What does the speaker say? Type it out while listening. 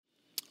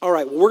All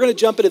right, well, we're going to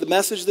jump into the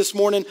message this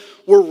morning.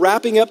 We're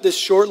wrapping up this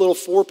short little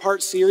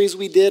 4-part series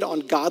we did on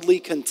godly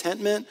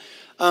contentment.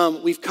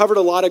 We've covered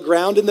a lot of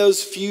ground in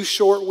those few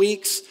short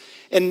weeks.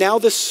 And now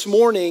this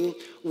morning,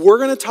 we're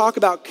going to talk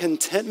about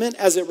contentment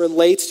as it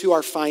relates to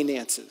our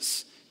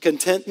finances.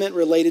 Contentment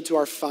related to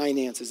our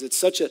finances. It's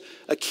such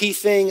a key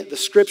thing. The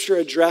scripture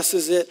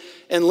addresses it.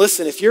 And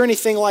listen, if you're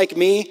anything like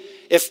me,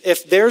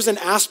 if there's an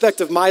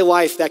aspect of my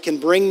life that can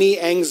bring me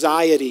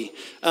anxiety,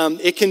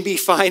 it can be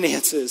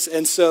finances.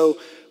 And so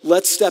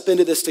let's step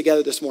into this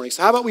together this morning.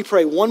 So how about we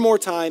pray one more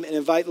time and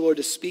invite the Lord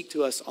to speak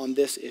to us on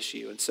this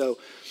issue. And so,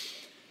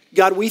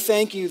 God, we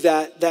thank you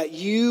that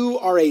you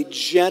are a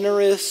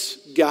generous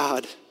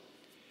God.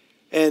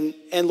 And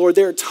Lord,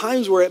 there are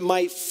times where it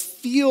might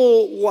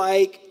feel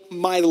like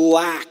my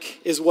lack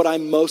is what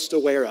I'm most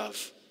aware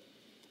of.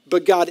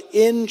 But God,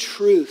 in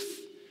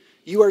truth,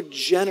 you are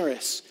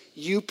generous.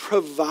 You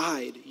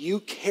provide.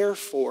 You care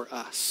for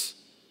us.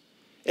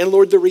 And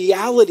Lord, the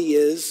reality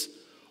is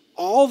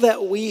all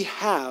that we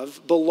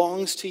have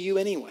belongs to you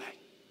anyway.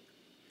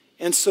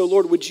 And so,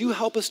 Lord, would you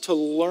help us to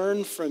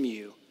learn from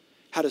you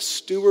how to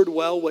steward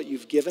well what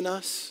you've given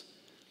us?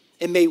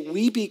 And may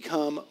we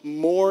become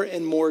more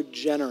and more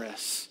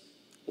generous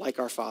like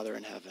our Father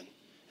in heaven.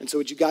 And so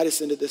would you guide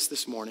us into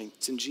this morning?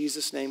 It's in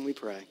Jesus' name we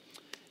pray.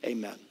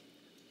 Amen.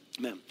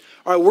 Amen.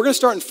 All right, we're going to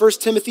start in 1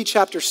 Timothy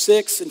chapter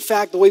 6. In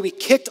fact, the way we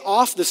kicked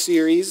off the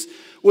series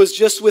was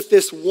just with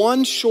this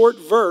one short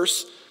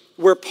verse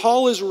where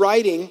Paul is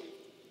writing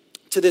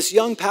to this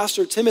young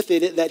pastor, Timothy,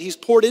 that he's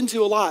poured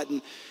into a lot.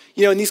 And,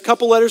 you know, in these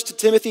couple letters to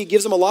Timothy, he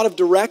gives him a lot of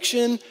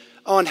direction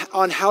on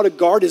how to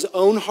guard his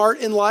own heart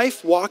in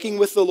life, walking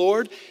with the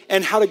Lord,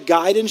 and how to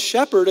guide and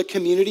shepherd a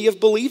community of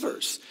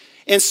believers.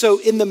 And so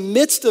in the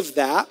midst of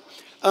that,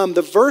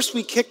 the verse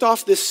we kicked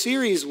off this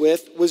series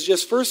with was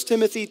just 1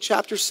 Timothy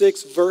chapter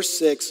 6, verse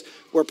 6,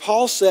 where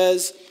Paul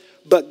says,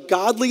 "But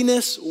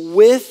godliness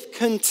with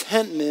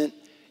contentment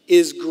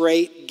is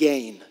great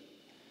gain."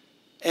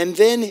 And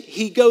then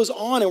he goes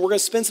on, and we're going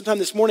to spend some time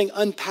this morning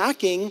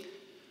unpacking.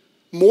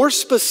 More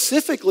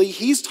specifically,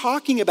 he's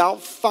talking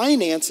about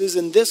finances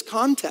in this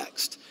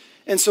context.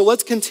 And so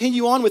let's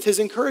continue on with his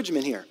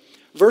encouragement here.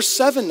 Verse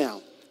 7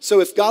 now. "So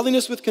if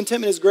godliness with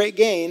contentment is great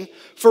gain,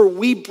 for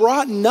we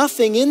brought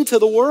nothing into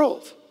the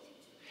world,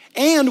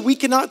 and we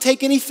cannot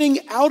take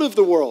anything out of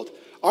the world."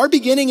 Our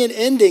beginning and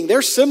ending,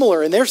 they're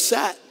similar and they're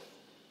set.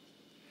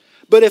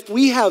 "But if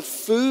we have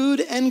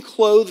food and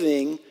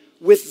clothing,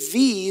 with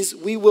these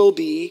we will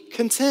be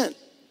content."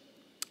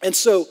 And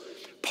so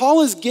Paul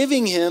is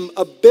giving him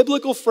a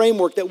biblical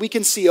framework that we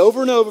can see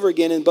over and over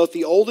again in both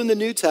the Old and the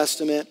New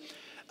Testament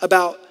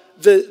about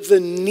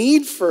the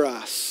need for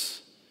us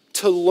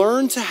to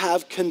learn to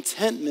have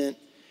contentment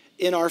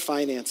in our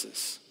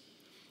finances.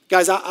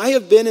 Guys, I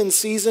have been in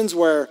seasons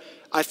where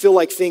I feel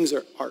like things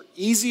are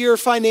easier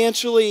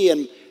financially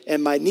and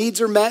my needs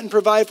are met and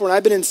provided for. And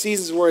I've been in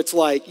seasons where it's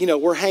like, you know,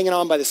 we're hanging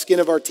on by the skin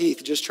of our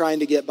teeth just trying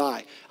to get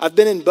by. I've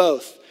been in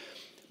both.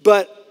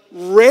 But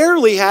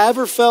rarely have I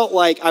ever felt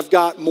like I've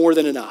got more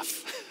than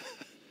enough.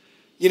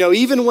 You know,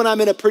 even when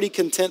I'm in a pretty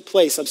content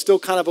place, I'm still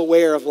kind of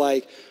aware of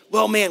like,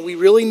 well, man, we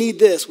really need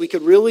this. We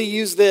could really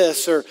use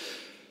this. Or,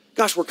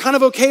 gosh, we're kind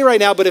of okay right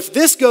now, but if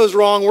this goes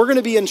wrong, we're going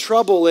to be in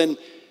trouble. And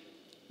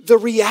the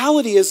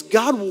reality is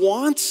God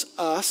wants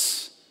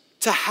us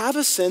to have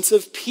a sense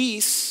of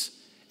peace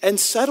and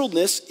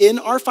settledness in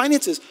our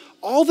finances.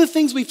 All the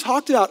things we've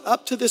talked about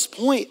up to this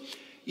point,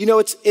 you know,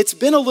 it's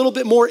been a little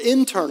bit more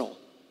internal.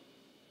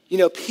 You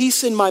know,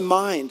 peace in my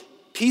mind,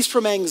 peace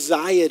from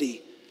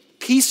anxiety,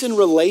 peace in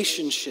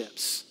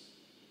relationships.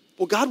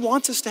 Well, God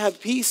wants us to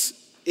have peace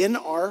in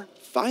our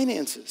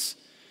finances.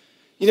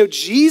 You know,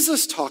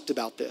 Jesus talked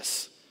about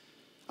this.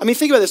 I mean,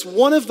 think about this.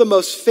 One of the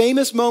most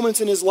famous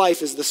moments in his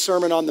life is the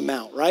Sermon on the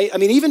Mount, right? I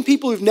mean, even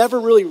people who've never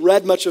really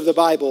read much of the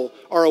Bible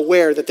are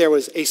aware that there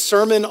was a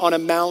Sermon on a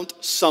Mount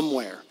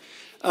somewhere.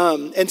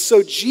 And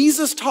so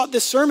Jesus taught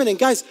this sermon, and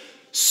guys,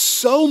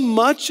 so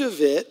much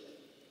of it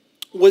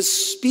was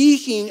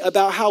speaking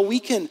about how we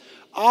can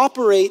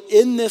operate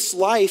in this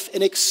life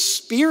and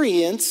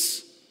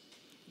experience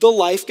the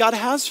life God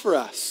has for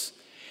us.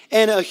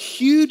 And a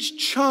huge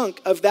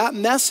chunk of that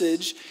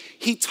message,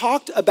 he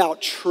talked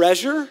about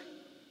treasure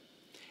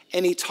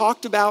and he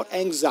talked about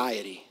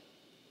anxiety.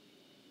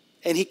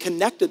 And he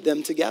connected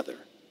them together.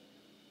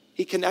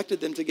 He connected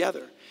them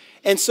together.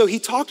 And so he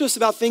talked to us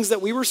about things that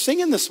we were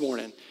singing this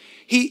morning.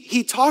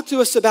 He talked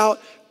to us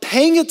about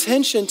paying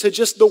attention to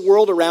just the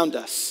world around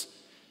us.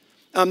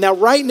 Now,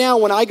 right now,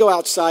 when I go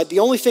outside, the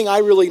only thing I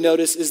really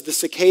notice is the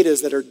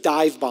cicadas that are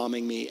dive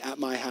bombing me at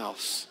my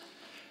house.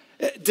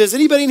 Does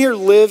anybody in here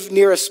live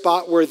near a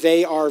spot where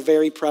they are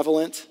very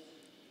prevalent?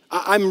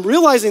 I'm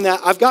realizing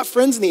that I've got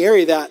friends in the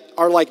area that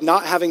are like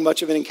not having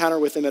much of an encounter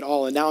with them at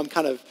all, and now I'm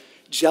kind of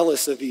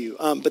jealous of you.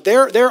 But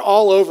they're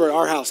all over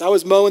our house. I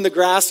was mowing the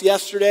grass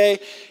yesterday,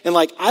 and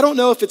like, I don't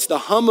know if it's the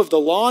hum of the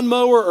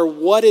lawnmower or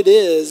what it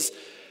is.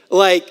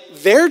 Like,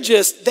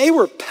 they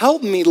were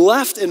pelting me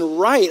left and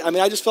right. I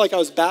mean, I just feel like I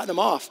was batting them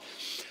off.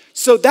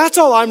 So that's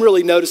all I'm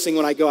really noticing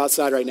when I go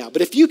outside right now.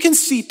 But if you can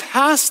see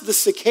past the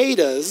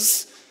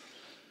cicadas,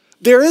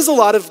 there is a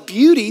lot of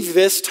beauty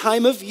this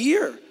time of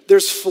year.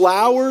 There's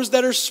flowers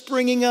that are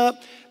springing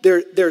up.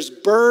 There's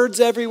birds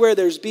everywhere.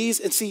 There's bees.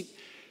 And see,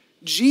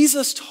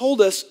 Jesus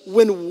told us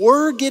when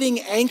we're getting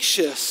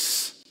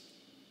anxious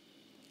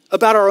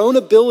about our own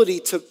ability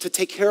to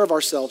take care of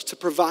ourselves, to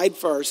provide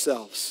for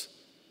ourselves,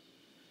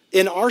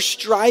 in our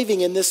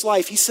striving in this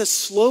life, he says,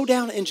 slow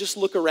down and just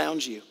look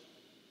around you.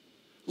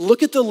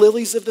 Look at the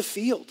lilies of the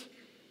field.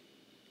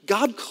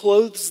 God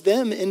clothes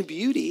them in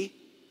beauty.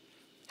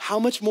 How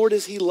much more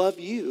does he love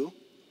you?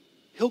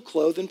 He'll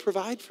clothe and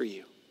provide for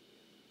you.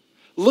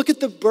 Look at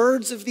the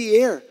birds of the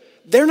air.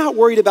 They're not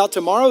worried about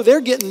tomorrow. They're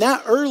getting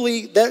that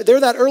early. They're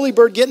that early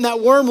bird getting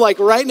that worm like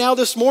right now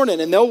this morning,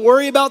 and they'll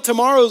worry about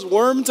tomorrow's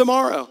worm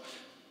tomorrow.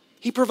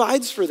 He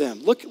provides for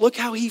them. Look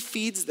how he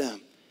feeds them.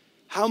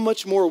 How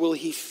much more will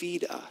he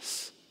feed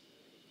us?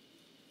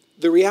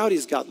 The reality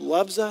is God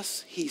loves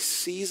us. He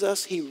sees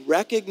us. He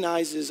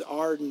recognizes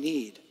our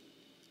need.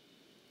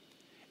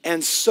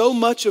 And so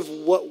much of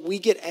what we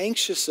get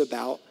anxious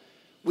about,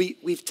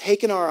 we've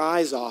taken our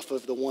eyes off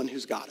of the one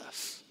who's got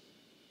us.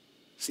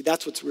 See,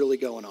 that's what's really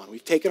going on.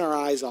 We've taken our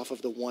eyes off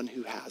of the one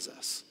who has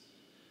us.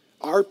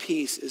 Our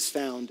peace is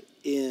found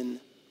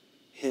in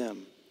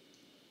him.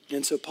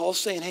 And so Paul's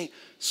saying, hey,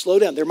 slow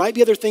down. There might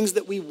be other things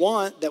that we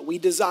want, that we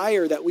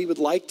desire, that we would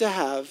like to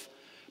have.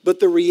 But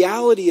the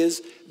reality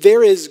is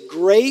there is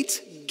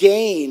great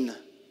gain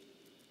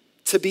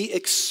to be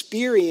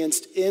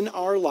experienced in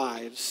our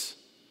lives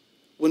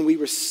when we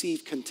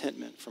receive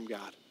contentment from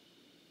God.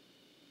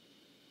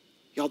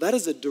 Y'all, that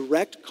is a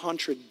direct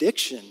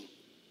contradiction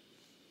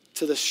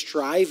to the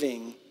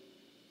striving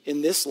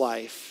in this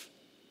life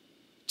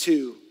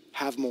to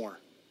have more.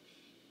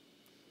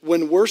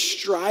 When we're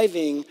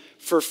striving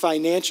for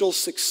financial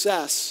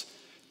success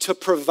to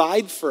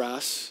provide for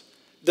us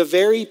the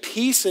very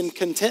peace and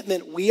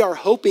contentment we are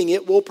hoping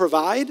it will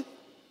provide,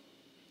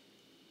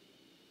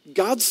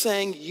 God's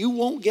saying you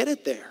won't get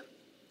it there.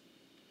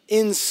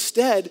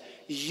 Instead,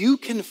 you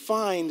can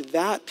find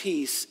that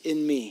peace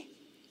in me.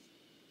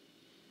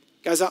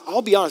 Guys,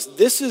 I'll be honest,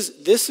 this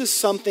is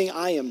something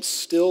I am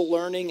still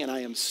learning and I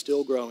am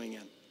still growing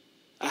in.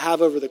 I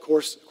have over the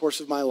course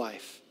of my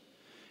life.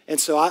 And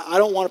so I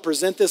don't want to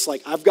present this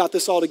like I've got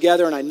this all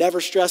together and I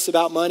never stress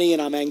about money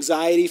and I'm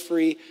anxiety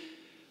free.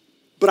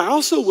 But I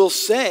also will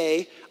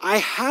say I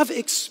have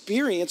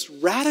experienced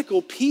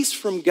radical peace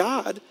from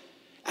God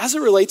as it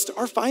relates to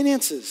our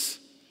finances.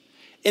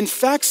 In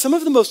fact, some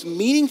of the most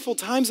meaningful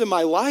times in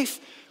my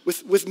life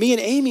with me and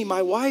Amy,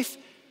 my wife,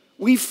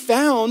 we've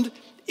found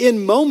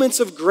in moments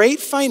of great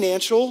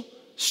financial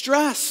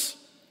stress.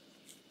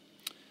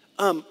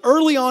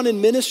 Early on in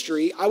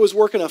ministry, I was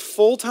working a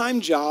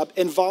full-time job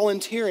and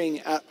volunteering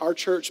at our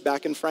church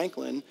back in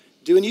Franklin,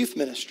 doing youth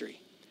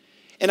ministry.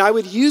 And I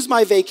would use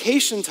my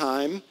vacation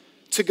time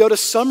to go to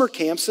summer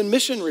camps and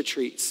mission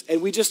retreats.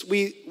 And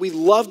we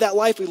loved that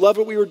life. We loved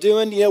what we were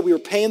doing. You know, we were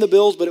paying the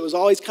bills, but it was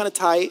always kind of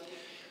tight.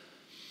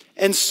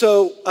 And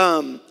so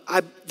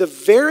the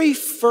very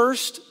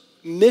first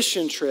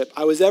mission trip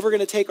I was ever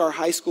going to take our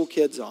high school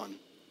kids on,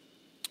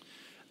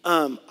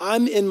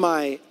 I'm in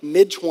my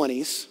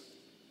mid-20s.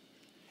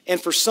 And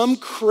for some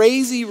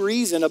crazy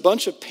reason, a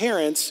bunch of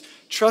parents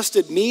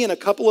trusted me and a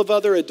couple of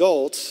other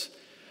adults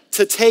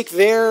to take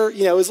their,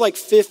 it was like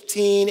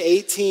 15,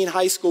 18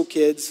 high school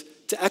kids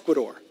to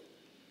Ecuador.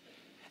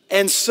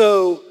 And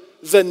so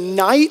the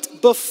night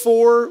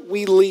before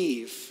we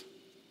leave,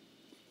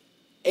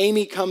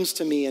 Amy comes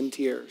to me in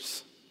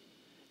tears.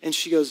 And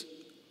she goes,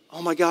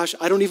 oh my gosh,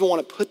 I don't even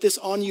want to put this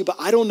on you, but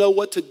I don't know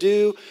what to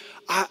do.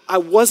 I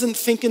wasn't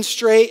thinking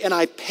straight and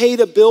I paid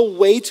a bill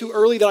way too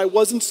early that I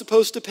wasn't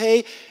supposed to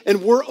pay.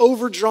 And we're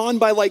overdrawn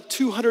by like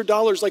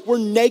 $200. Like we're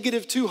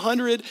negative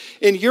 200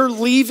 and you're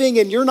leaving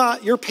and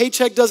your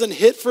paycheck doesn't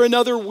hit for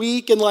another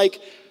week. And like,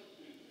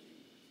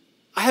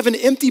 I have an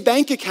empty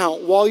bank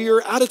account while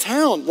you're out of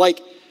town.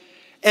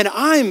 And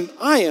I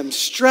am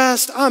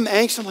stressed. I'm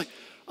anxious.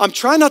 I'm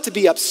trying not to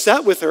be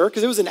upset with her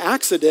because it was an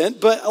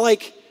accident, but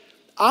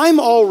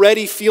I'm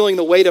already feeling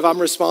the weight of I'm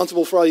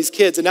responsible for all these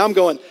kids. And now I'm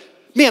going,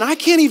 man, I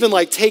can't even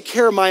take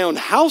care of my own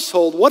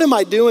household. What am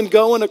I doing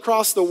going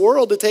across the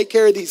world to take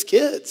care of these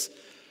kids?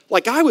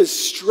 I was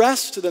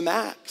stressed to the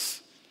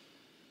max.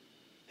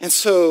 And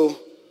so,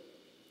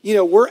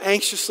 we're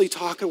anxiously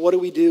talking, what do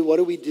we do? What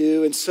do we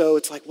do? And so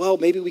it's well,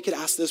 maybe we could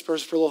ask this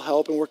person for a little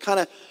help. And we're kind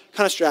of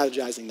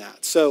strategizing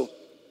that. So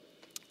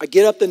I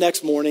get up the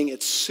next morning.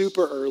 It's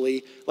super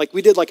early.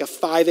 We did a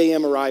 5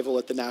 a.m. arrival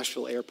at the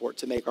Nashville airport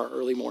to make our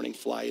early morning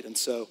flight. And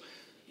so,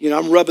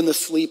 I'm rubbing the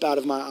sleep out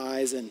of my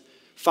eyes. And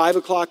 5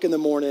 o'clock in the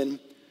morning,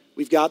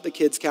 we've got the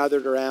kids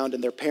gathered around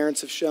and their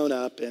parents have shown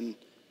up and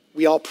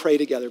we all pray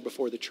together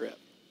before the trip.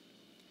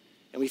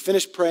 And we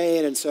finished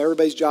praying, and so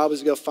everybody's job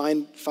was to go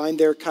find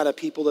their kind of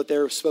people that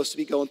they're supposed to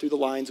be going through the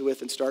lines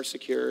with and start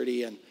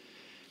security. And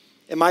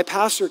my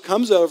pastor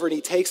comes over and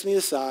he takes me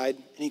aside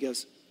and he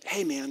goes,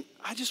 hey man,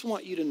 I just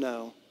want you to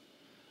know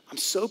I'm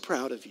so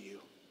proud of you.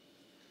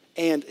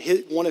 And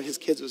one of his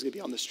kids was going to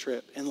be on this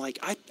trip. And like,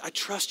 I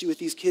trust you with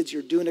these kids.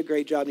 You're doing a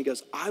great job. And he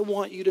goes, I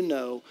want you to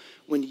know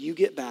when you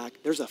get back,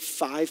 there's a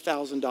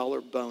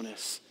 $5,000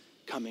 bonus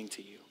coming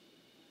to you.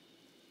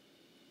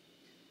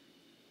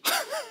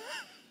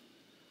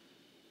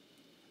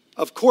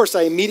 Of course,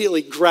 I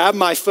immediately grabbed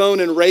my phone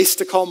and raced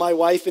to call my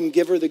wife and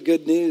give her the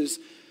good news.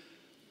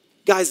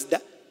 Guys,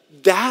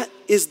 that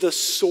is the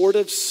sort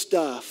of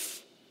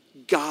stuff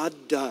God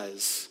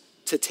does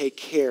to take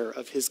care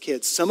of his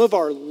kids. Some of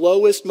our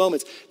lowest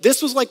moments.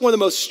 This was like one of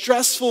the most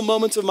stressful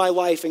moments of my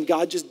life, and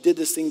God just did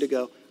this thing to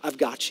go, I've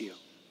got you.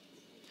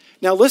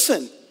 Now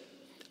listen,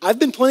 I've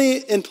been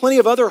in plenty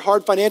of other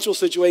hard financial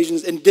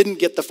situations and didn't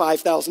get the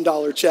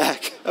 $5,000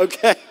 check,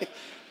 okay?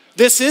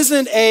 This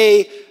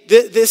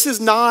is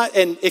not,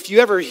 and if you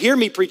ever hear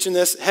me preaching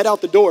this, head out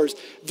the doors.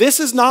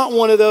 This is not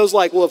one of those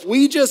like, well, if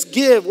we just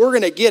give, we're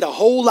going to get a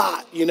whole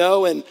lot,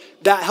 and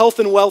that health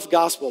and wealth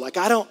gospel. Like,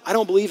 I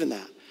don't believe in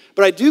that.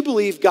 But I do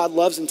believe God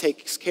loves and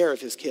takes care of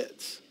his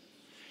kids.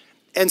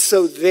 And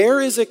so there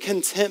is a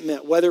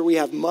contentment, whether we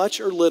have much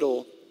or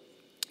little,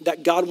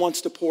 that God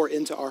wants to pour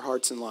into our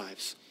hearts and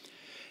lives.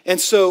 And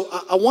so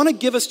I want to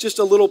give us just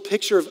a little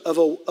picture of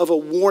a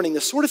warning, the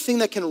sort of thing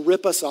that can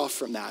rip us off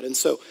from that. And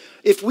so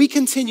if we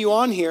continue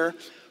on here,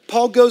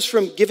 Paul goes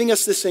from giving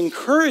us this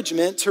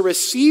encouragement to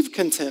receive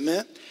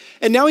contentment,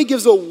 and now he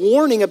gives a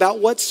warning about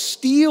what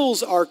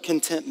steals our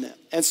contentment.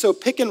 And so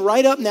picking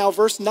right up now,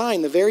 verse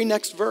 9, the very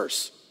next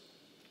verse.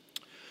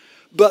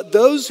 But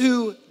those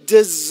who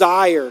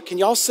desire, can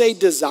y'all say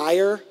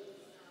desire?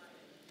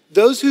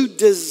 Those who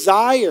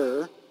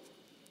desire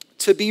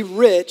to be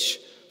rich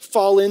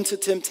fall into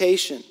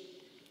temptation,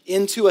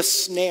 into a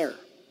snare,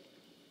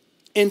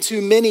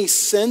 into many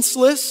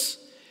senseless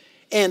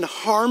and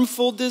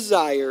harmful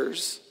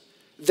desires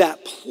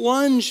that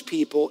plunge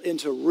people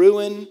into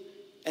ruin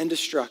and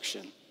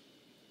destruction.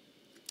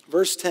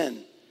 Verse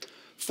 10,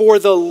 for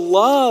the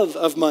love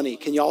of money,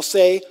 can y'all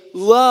say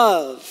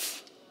love?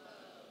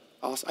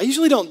 Awesome. I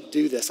usually don't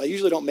do this. I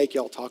usually don't make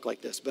y'all talk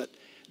like this, but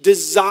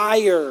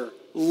desire,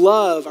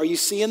 love, are you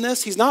seeing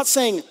this? He's not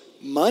saying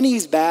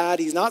money's bad.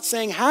 He's not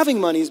saying having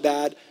money's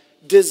bad.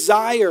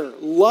 Desire,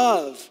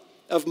 love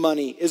of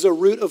money is a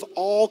root of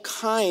all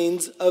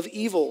kinds of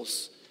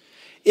evils.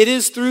 It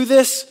is through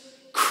this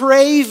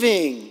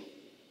craving.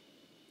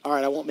 All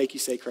right, I won't make you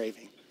say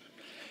craving.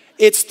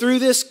 It's through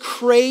this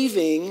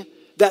craving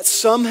that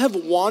some have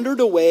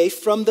wandered away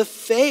from the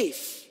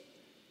faith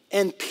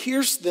and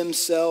pierced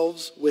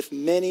themselves with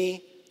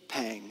many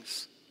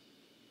pangs.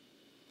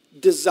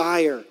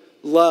 Desire,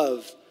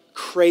 love,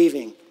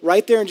 craving,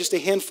 right there in just a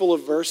handful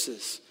of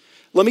verses.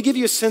 Let me give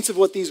you a sense of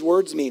what these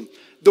words mean.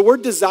 The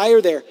word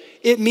desire there,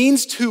 it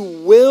means to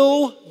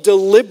will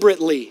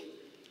deliberately.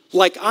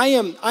 Like I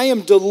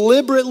am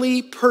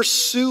deliberately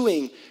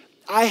pursuing.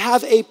 I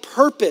have a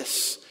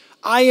purpose.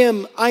 I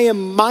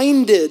am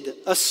minded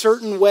a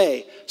certain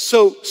way.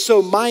 So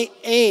my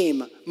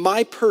aim,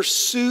 my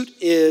pursuit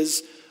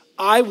is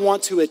I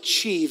want to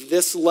achieve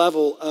this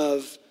level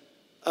of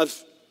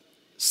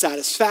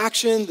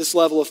satisfaction, this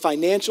level of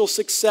financial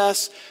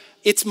success.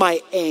 It's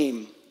my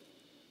aim.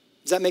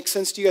 Does that make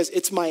sense to you guys?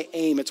 It's my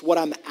aim. It's what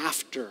I'm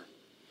after.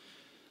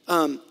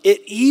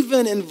 It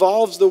even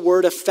involves the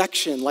word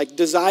affection. Like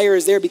desire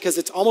is there because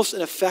it's almost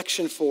an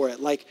affection for it.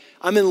 Like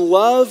I'm in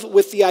love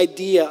with the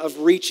idea of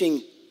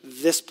reaching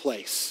this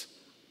place,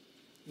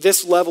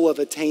 this level of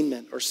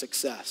attainment or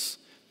success.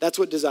 That's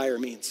what desire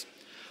means.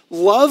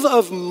 Love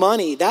of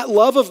money, that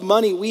love of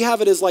money, we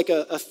have it as like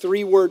a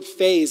three-word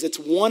phrase. It's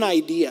one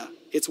idea.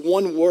 It's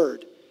one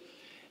word.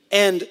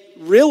 And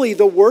really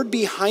the word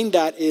behind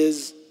that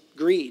is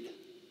greed.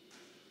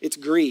 It's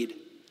greed.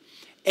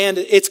 And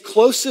its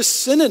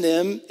closest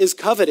synonym is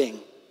coveting.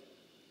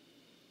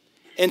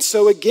 And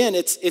so again,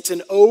 it's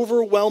an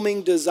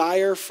overwhelming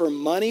desire for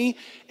money,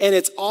 and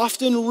it's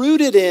often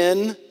rooted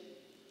in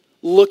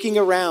looking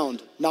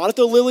around, not at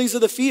the lilies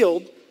of the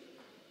field,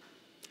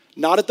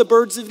 not at the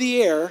birds of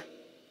the air,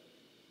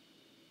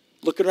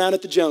 looking around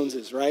at the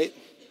Joneses, right?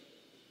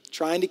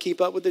 Trying to keep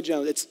up with the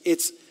Joneses.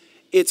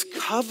 It's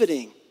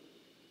coveting.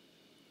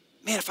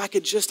 Man, if I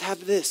could just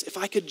have this, if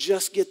I could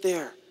just get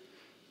there.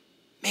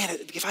 Man,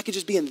 if I could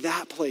just be in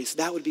that place,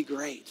 that would be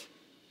great.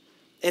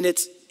 And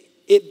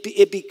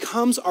it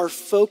becomes our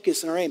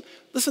focus and our aim.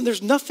 Listen,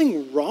 there's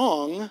nothing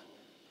wrong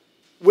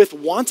with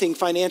wanting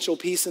financial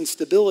peace and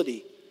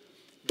stability.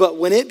 But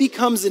when it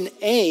becomes an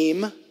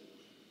aim,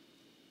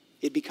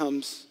 it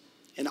becomes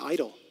an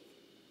idol.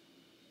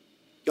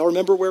 Y'all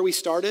remember where we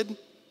started?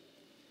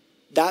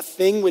 That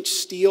thing which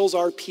steals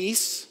our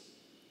peace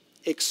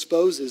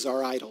exposes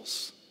our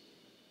idols.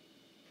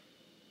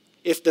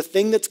 If the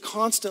thing that's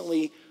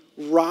constantly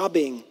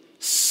robbing,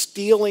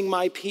 stealing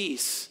my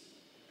peace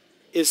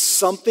is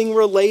something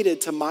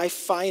related to my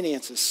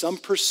finances, some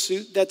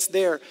pursuit that's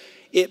there,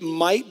 it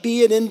might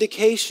be an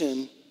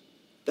indication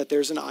that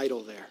there's an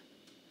idol there.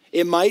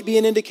 It might be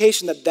an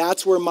indication that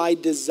that's where my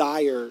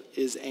desire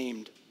is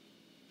aimed.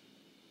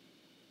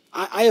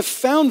 I have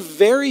found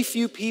very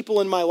few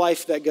people in my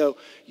life that go,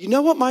 you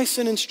know what my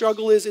sin and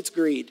struggle is? It's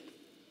greed.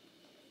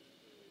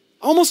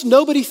 almost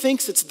nobody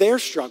thinks it's their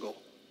struggle.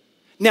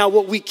 Now,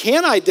 what we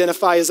can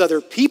identify is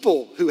other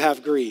people who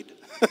have greed.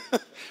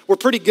 We're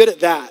pretty good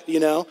at that, you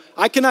know.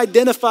 I can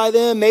identify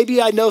them.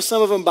 Maybe I know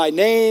some of them by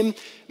name.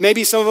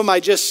 Maybe some of them I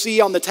just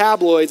see on the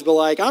tabloids, but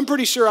like, I'm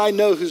pretty sure I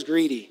know who's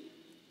greedy.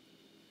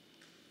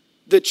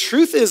 The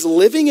truth is,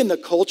 living in the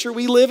culture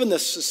we live, in the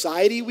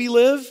society we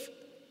live,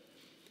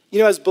 you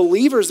know, as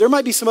believers, there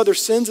might be some other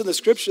sins in the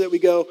scripture that we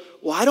go,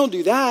 well, I don't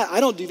do that, I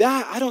don't do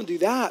that, I don't do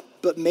that.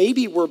 But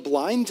maybe we're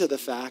blind to the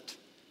fact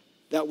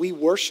that we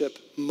worship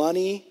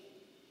money,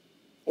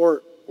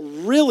 or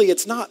really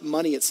it's not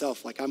money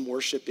itself, like I'm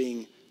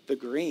worshiping the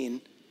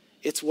green.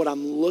 It's what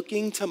I'm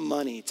looking to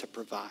money to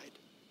provide.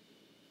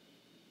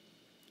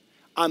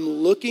 I'm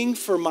looking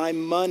for my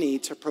money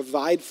to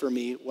provide for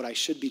me what I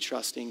should be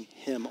trusting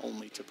him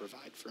only to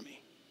provide for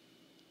me.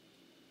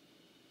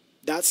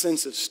 That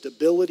sense of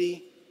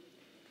stability,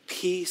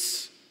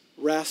 peace,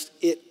 rest,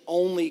 it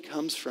only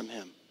comes from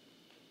him.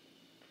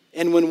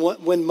 And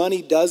when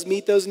money does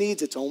meet those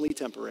needs, it's only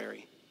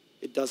temporary.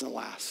 It doesn't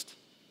last.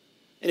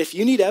 And if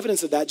you need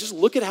evidence of that, just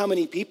look at how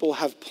many people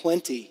have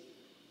plenty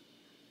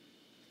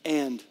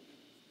and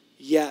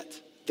yet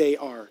they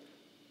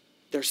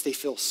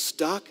feel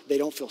stuck. They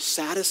don't feel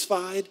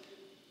satisfied.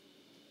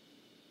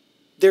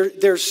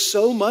 There's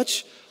so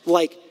much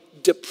like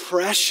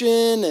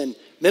depression and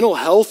mental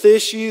health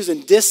issues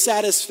and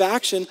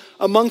dissatisfaction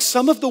among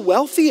some of the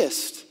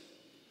wealthiest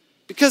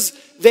because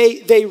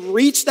they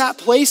reached that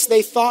place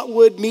they thought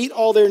would meet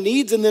all their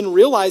needs and then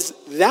realized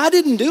that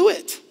didn't do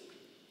it.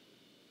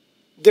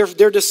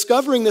 They're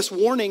discovering this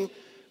warning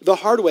the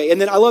hard way. And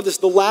then I love this,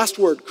 the last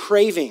word,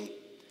 craving.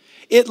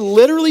 It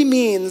literally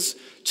means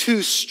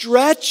to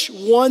stretch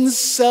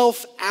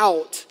oneself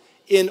out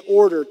in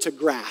order to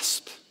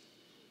grasp.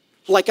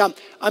 Like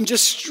I'm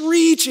just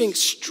stretching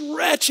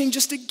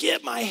just to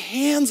get my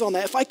hands on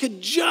that. If I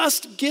could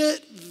just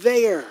get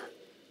there.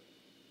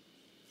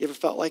 You ever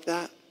felt like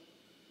that?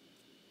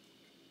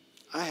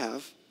 I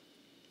have.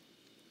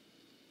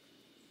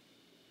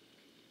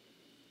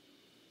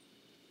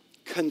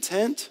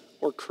 Content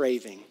or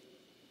craving?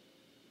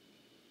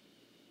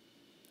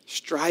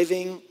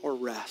 Striving or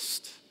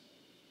rest?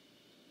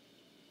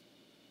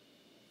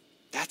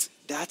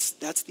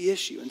 That's the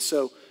issue. And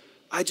so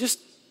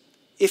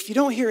if you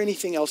don't hear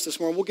anything else this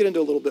morning, we'll get into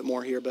a little bit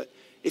more here, but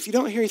if you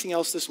don't hear anything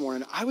else this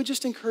morning, I would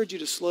just encourage you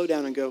to slow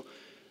down and go,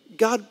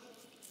 God,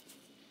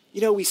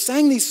 you know, we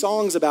sang these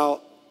songs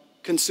about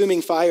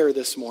consuming fire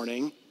this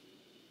morning.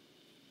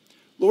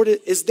 Lord,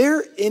 is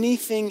there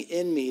anything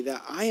in me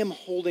that I am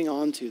holding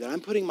on to, that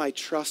I'm putting my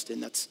trust in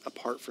that's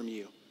apart from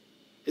you?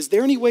 Is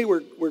there any way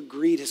where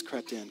greed has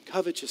crept in,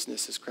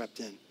 covetousness has crept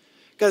in?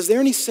 God, is there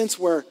any sense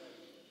where,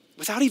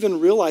 without even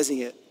realizing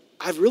it,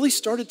 I've really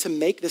started to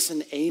make this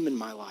an aim in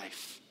my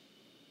life?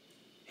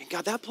 And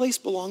God, that place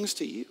belongs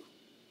to you.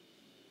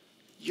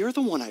 You're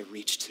the one I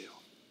reach to.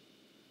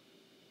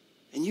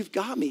 And you've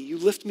got me. You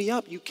lift me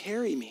up. You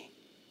carry me.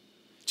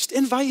 Just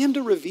invite him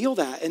to reveal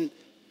that. And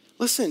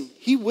listen,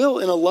 he will,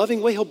 in a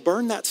loving way, he'll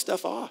burn that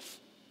stuff off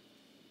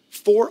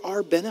for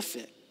our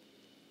benefit.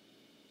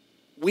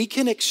 We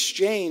can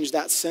exchange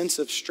that sense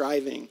of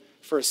striving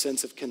for a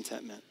sense of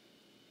contentment.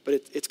 But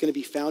it's going to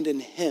be found in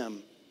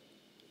him,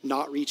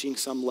 not reaching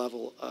some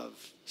level of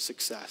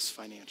success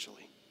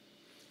financially.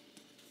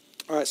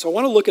 All right, so I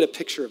want to look at a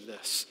picture of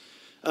this.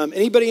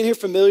 Anybody in here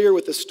familiar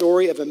with the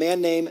story of a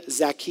man named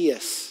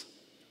Zacchaeus?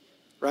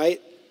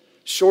 Right?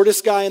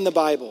 Shortest guy in the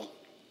Bible.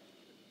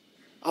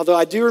 Although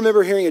I do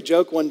remember hearing a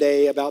joke one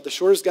day about the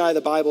shortest guy in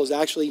the Bible is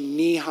actually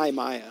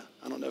Nehemiah.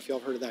 I don't know if y'all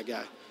have heard of that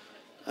guy.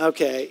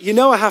 Okay, you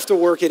know I have to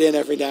work it in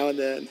every now and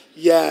then.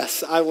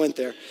 Yes, I went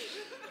there.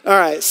 All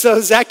right, so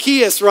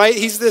Zacchaeus, right?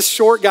 He's this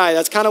short guy.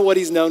 That's kind of what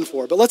he's known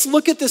for. But let's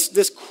look at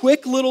this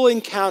quick little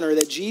encounter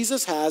that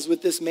Jesus has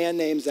with this man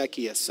named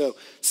Zacchaeus. So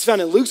it's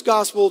found in Luke's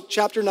Gospel,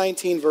 chapter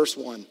 19, verse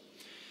 1.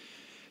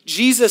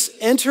 Jesus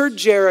entered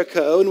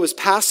Jericho and was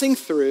passing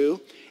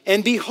through,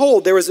 and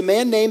behold, there was a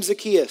man named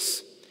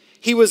Zacchaeus.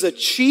 He was a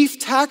chief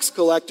tax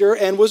collector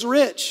and was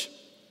rich.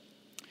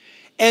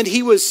 And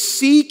he was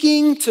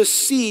seeking to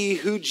see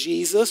who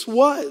Jesus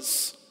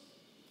was.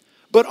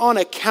 But on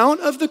account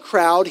of the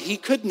crowd, he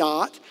could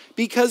not,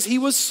 because he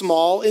was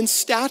small in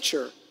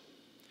stature.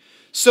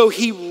 So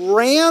he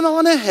ran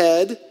on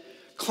ahead,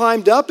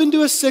 climbed up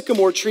into a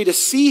sycamore tree to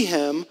see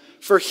him,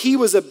 for he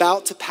was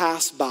about to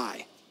pass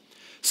by.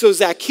 So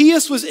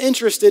Zacchaeus was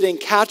interested in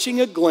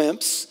catching a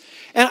glimpse.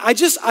 And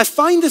I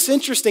find this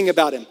interesting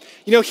about him.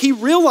 You know, he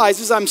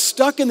realizes I'm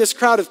stuck in this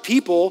crowd of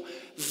people.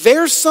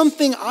 There's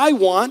something I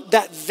want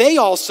that they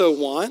also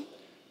want.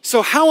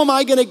 So how am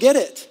I going to get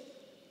it?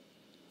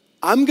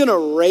 I'm going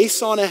to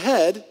race on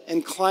ahead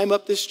and climb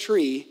up this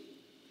tree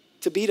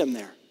to beat him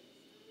there.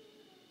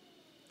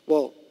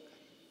 Well,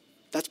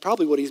 that's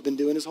probably what he's been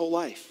doing his whole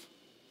life.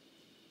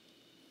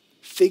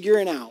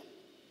 Figuring out,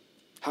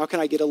 how can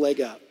I get a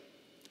leg up?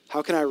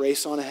 How can I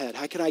race on ahead?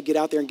 How can I get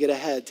out there and get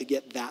ahead to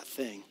get that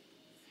thing?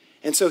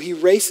 And so he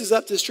races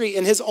up the street,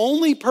 and his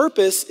only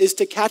purpose is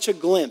to catch a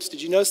glimpse.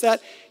 Did you notice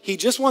that? He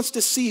just wants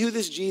to see who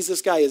this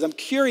Jesus guy is. I'm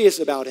curious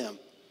about him.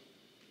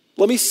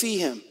 Let me see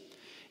him.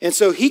 And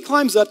so he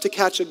climbs up to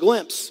catch a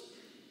glimpse.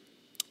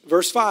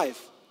 Verse 5.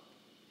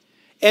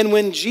 And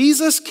when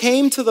Jesus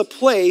came to the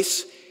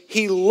place,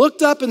 he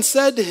looked up and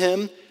said to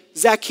him,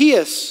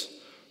 Zacchaeus,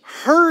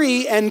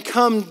 hurry and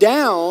come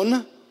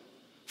down,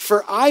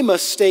 for I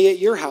must stay at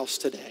your house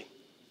today.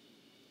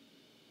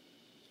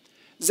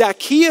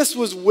 Zacchaeus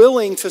was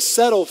willing to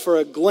settle for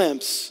a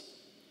glimpse,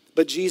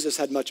 but Jesus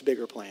had much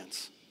bigger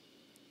plans.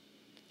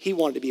 He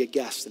wanted to be a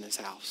guest in his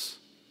house.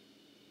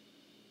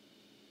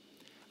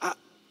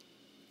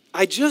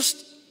 I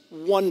just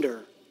wonder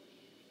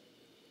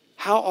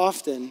how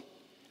often,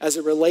 as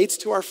it relates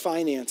to our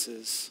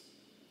finances,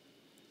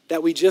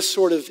 that we just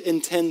sort of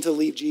intend to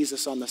leave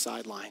Jesus on the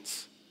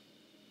sidelines.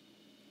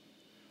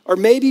 Or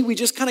maybe we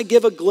just kind of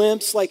give a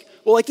glimpse like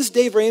this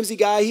Dave Ramsey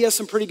guy, he has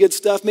some pretty good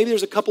stuff. Maybe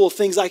there's a couple of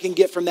things I can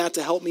get from that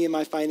to help me in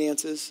my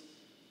finances.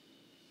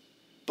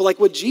 But like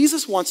what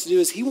Jesus wants to do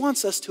is he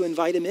wants us to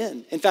invite him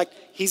in. In fact,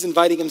 he's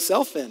inviting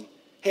himself in.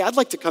 Hey, I'd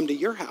like to come to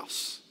your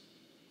house.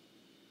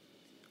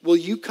 Will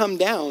you come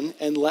down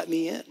and let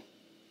me in?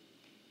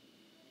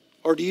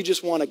 Or do you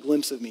just want a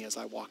glimpse of me as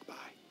I walk by?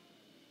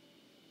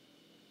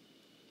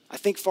 I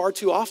think far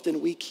too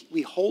often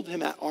we hold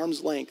him at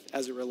arm's length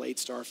as it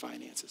relates to our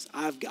finances.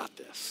 I've got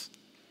this.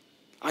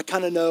 I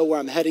kind of know where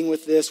I'm heading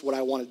with this, what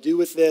I want to do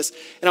with this.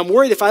 And I'm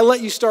worried if I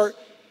let you start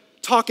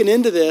talking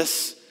into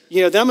this,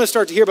 then I'm going to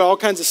start to hear about all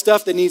kinds of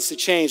stuff that needs to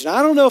change. And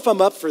I don't know if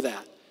I'm up for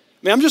that.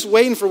 I mean, I'm just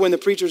waiting for when the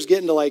preacher's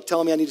getting to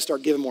telling me I need to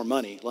start giving more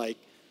money.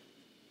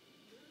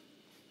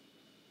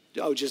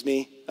 Oh, just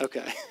me?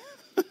 Okay.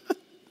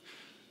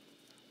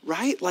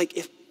 Right?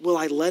 Will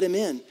I let him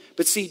in?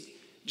 But see,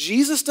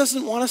 Jesus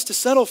doesn't want us to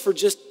settle for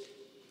just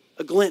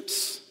a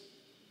glimpse.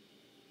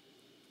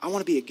 I want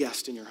to be a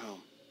guest in your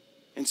home.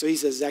 And so he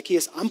says,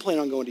 Zacchaeus, I'm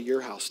planning on going to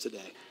your house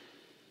today.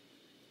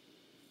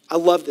 I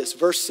love this.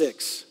 Verse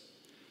 6.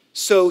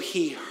 So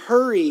he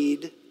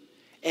hurried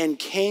and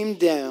came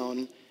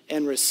down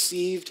and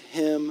received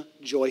him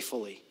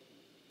joyfully.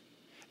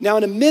 Now,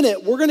 in a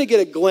minute, we're going to get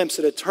a glimpse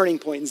at a turning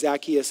point in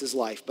Zacchaeus'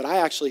 life, but I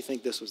actually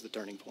think this was the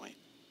turning point.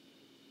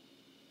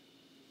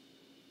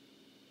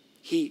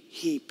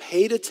 He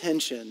paid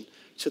attention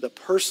to the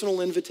personal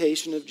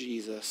invitation of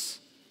Jesus,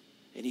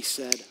 and he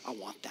said, I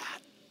want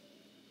that.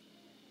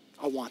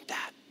 I want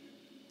that.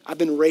 I've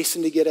been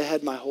racing to get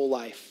ahead my whole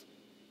life.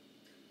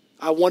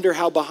 I wonder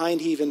how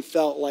behind he even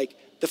felt.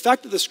 The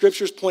fact that the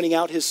scripture's pointing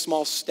out his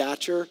small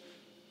stature,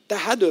 that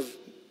had to have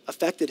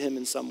affected him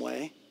in some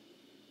way.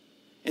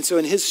 And so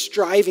in his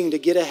striving to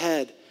get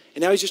ahead,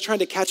 and now he's just trying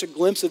to catch a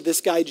glimpse of this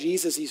guy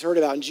Jesus he's heard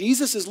about. And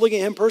Jesus is looking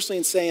at him personally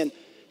and saying,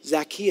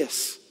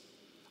 Zacchaeus,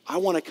 I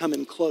want to come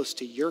in close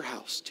to your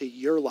house, to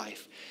your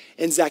life.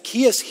 And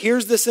Zacchaeus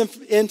hears this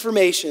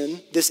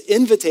information, this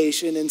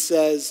invitation, and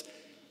says,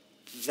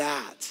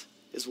 that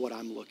is what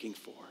I'm looking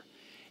for.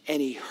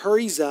 And he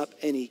hurries up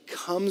and he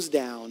comes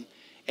down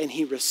and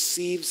he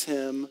receives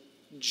him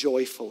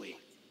joyfully.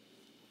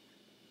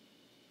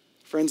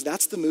 Friends,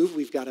 that's the move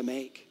we've got to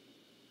make.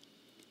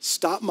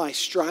 Stop my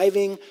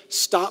striving,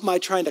 stop my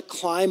trying to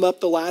climb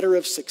up the ladder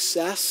of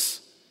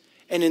success,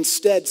 and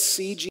instead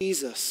see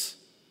Jesus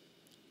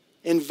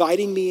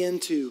inviting me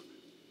into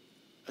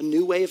a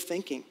new way of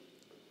thinking,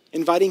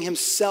 inviting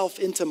himself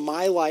into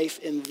my life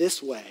in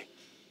this way.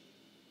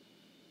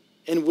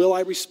 And will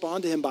I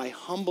respond to him by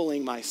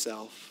humbling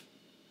myself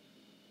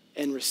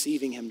and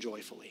receiving him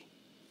joyfully?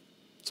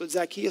 That's what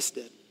Zacchaeus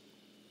did.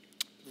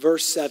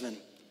 Verse 7.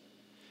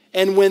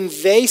 And when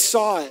they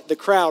saw it, the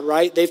crowd,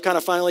 right? They've kind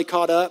of finally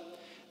caught up.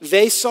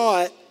 They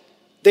saw it.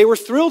 They were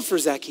thrilled for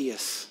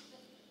Zacchaeus.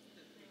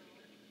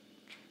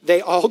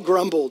 They all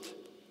grumbled.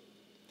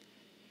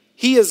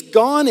 He has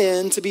gone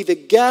in to be the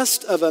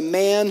guest of a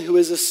man who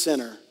is a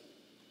sinner.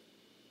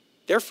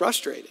 They're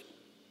frustrated.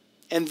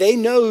 And they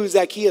know who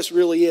Zacchaeus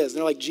really is. And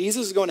they're like,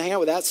 Jesus is going to hang out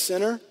with that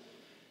sinner?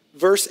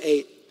 Verse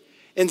 8.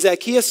 And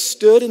Zacchaeus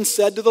stood and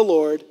said to the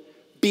Lord,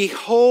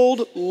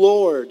 Behold,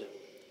 Lord,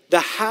 the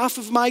half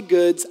of my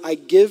goods I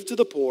give to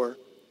the poor.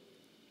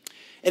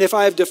 And if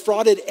I have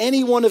defrauded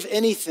anyone of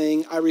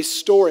anything, I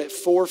restore it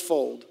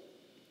fourfold.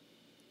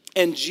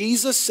 And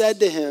Jesus said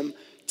to him,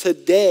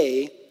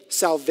 Today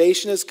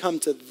salvation has come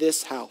to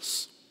this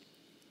house,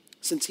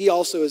 since he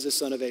also is the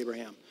son of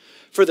Abraham.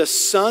 For the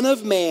Son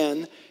of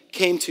Man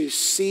came to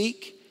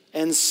seek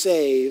and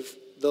save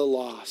the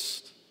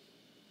lost.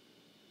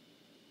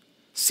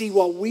 See,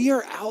 while we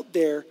are out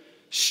there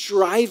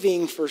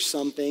striving for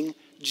something,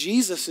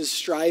 Jesus is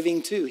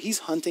striving too. He's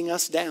hunting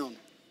us down.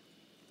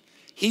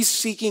 He's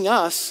seeking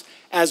us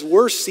as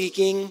we're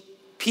seeking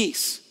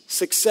peace,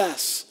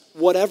 success,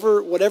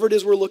 whatever it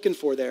is we're looking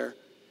for there.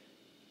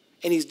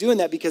 And he's doing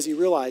that because he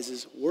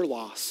realizes we're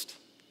lost.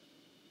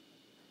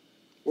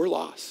 We're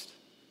lost.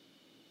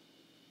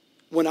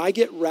 When I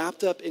get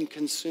wrapped up and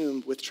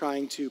consumed with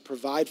trying to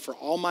provide for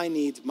all my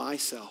needs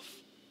myself,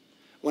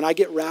 when I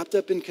get wrapped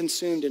up and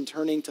consumed in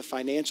turning to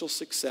financial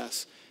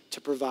success to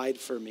provide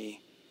for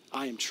me,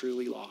 I am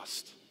truly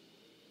lost.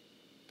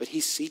 But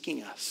he's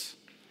seeking us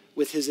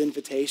with his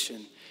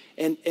invitation.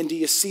 And do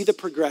you see the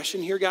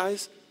progression here,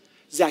 guys?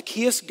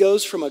 Zacchaeus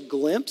goes from a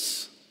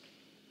glimpse,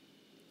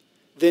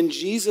 then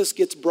Jesus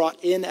gets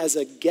brought in as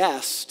a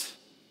guest.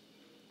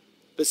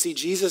 But see,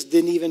 Jesus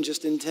didn't even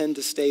just intend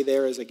to stay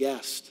there as a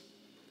guest.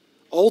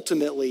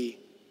 Ultimately,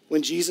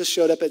 when Jesus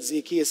showed up at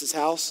Zacchaeus'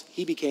 house,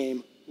 he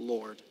became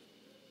Lord.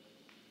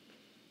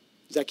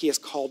 Zacchaeus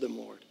called him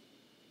Lord.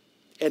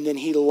 And then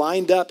he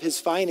lined up his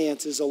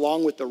finances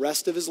along with the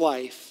rest of his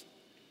life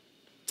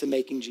to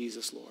making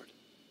Jesus Lord.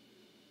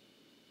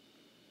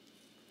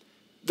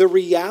 The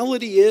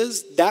reality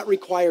is that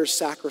requires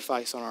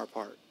sacrifice on our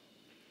part.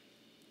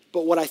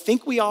 But what I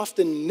think we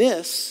often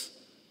miss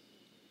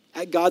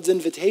at God's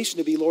invitation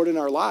to be Lord in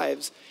our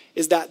lives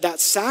is that that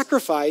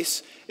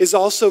sacrifice is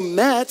also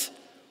met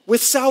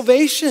with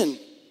salvation.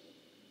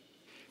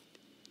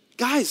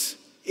 Guys,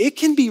 it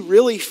can be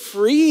really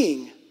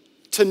freeing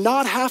to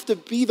not have to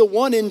be the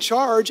one in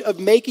charge of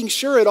making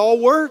sure it all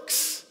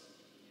works.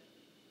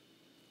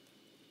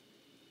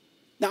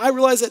 Now, I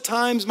realize at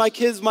times my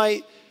kids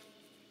might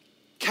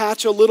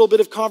catch a little bit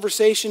of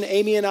conversation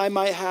Amy and I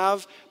might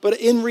have, but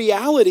in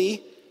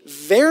reality,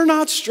 they're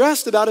not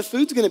stressed about if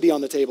food's going to be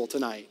on the table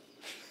tonight.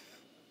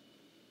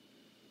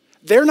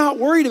 They're not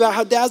worried about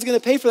how Dad's going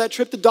to pay for that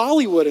trip to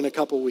Dollywood in a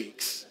couple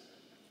weeks.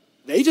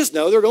 They just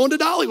know they're going to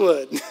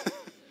Dollywood.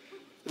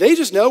 They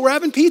just know we're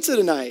having pizza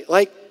tonight.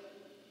 Like,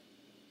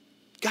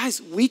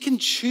 guys, we can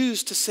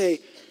choose to say,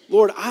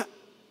 Lord,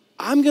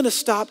 I'm going to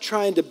stop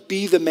trying to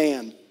be the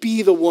man,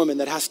 be the woman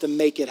that has to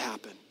make it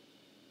happen.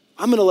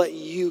 I'm going to let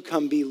you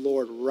come be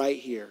Lord right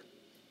here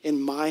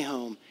in my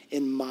home,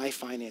 in my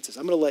finances.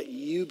 I'm going to let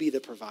you be the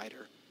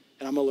provider,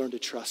 and I'm going to learn to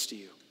trust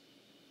you.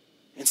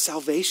 And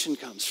salvation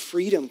comes,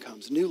 freedom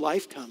comes, new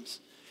life comes.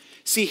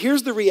 See,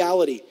 here's the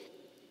reality.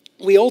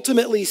 We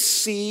ultimately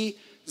see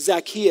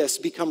Zacchaeus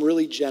become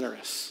really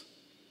generous.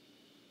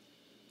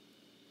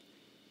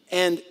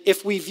 And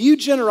if we view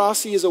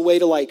generosity as a way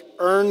to like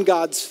earn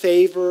God's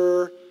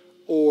favor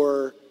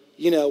or,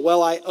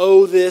 well, I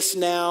owe this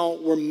now,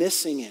 we're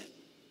missing it.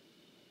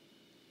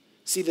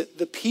 See,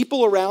 the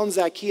people around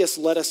Zacchaeus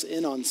let us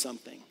in on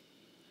something.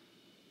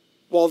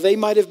 While they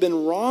might have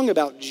been wrong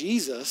about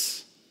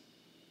Jesus,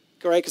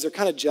 right, because they're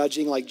kind of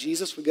judging like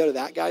Jesus would go to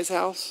that guy's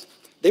house,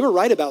 they were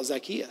right about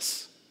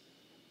Zacchaeus.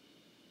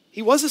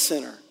 He was a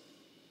sinner.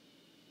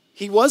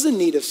 He was in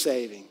need of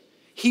saving.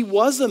 He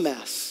was a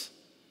mess.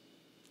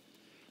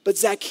 But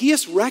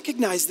Zacchaeus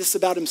recognized this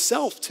about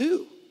himself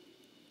too.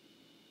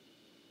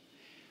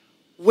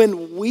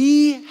 When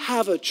we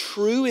have a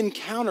true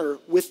encounter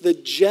with the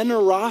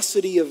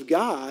generosity of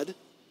God,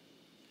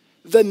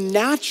 the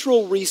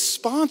natural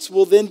response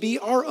will then be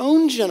our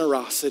own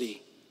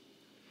generosity.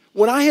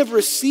 When I have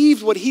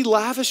received what he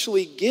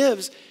lavishly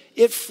gives,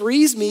 it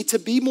frees me to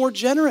be more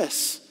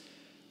generous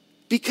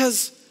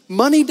because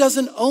money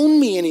doesn't own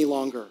me any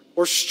longer,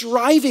 or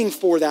striving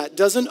for that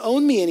doesn't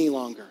own me any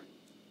longer.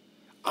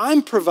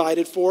 I'm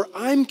provided for,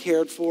 I'm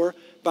cared for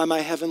by my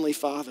Heavenly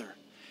Father.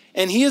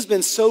 And he has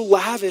been so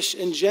lavish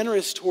and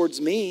generous towards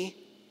me,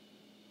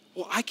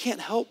 well, I can't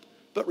help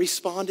but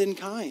respond in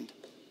kind.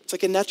 It's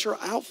like a natural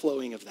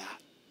outflowing of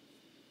that.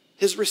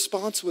 His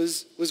response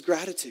was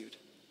gratitude.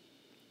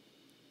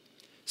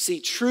 See,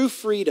 true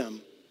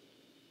freedom,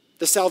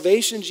 the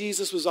salvation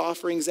Jesus was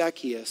offering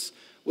Zacchaeus,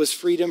 was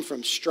freedom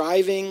from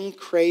striving,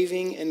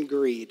 craving, and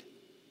greed.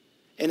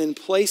 And in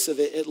place of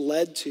it, it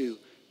led to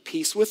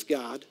peace with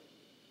God.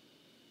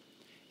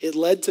 It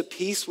led to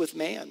peace with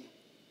man.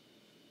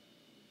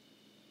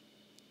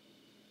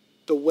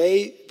 The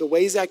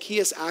way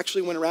Zacchaeus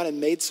actually went around and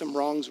made some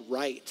wrongs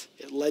right,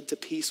 it led to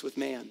peace with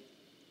man.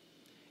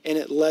 And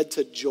it led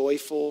to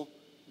joyful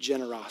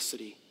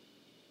generosity.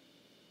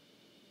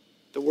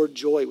 The word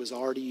joy was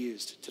already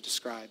used to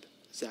describe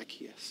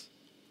Zacchaeus.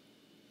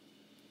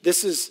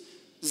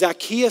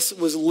 Zacchaeus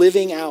was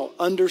living out,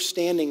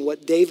 understanding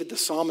what David the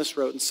psalmist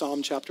wrote in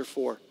Psalm chapter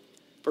 4,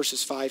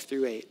 verses 5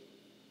 through 8.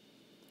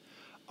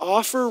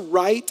 Offer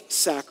right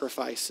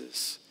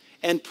sacrifices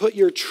and put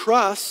your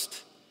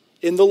trust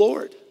in the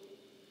Lord.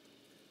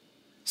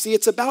 See,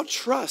 it's about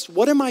trust.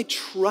 What am I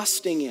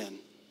trusting in?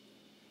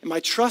 Am I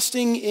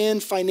trusting in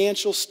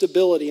financial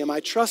stability? Am I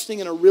trusting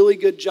in a really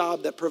good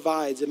job that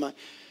provides? Am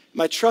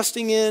I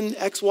trusting in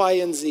X, Y,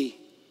 and Z?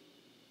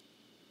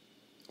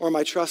 Or am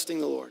I trusting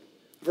the Lord?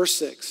 Verse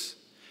 6.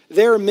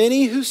 There are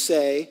many who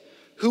say,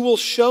 who will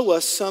show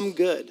us some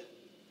good?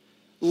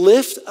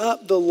 Lift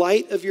up the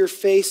light of your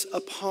face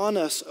upon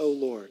us, O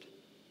Lord.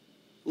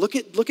 Look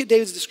at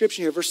David's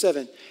description here, verse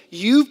 7.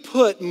 You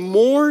put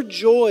more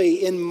joy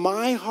in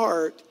my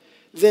heart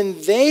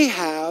than they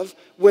have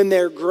when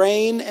their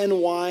grain and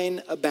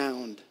wine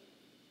abound.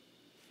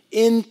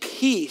 In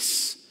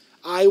peace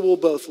I will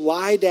both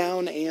lie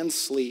down and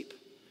sleep.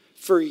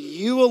 For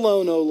you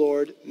alone, O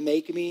Lord,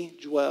 make me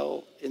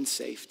dwell in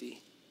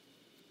safety.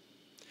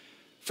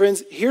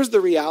 Friends, here's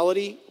the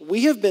reality.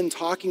 We have been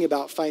talking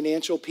about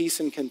financial peace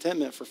and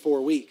contentment for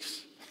 4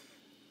 weeks.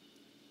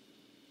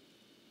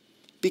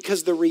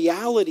 Because the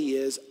reality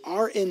is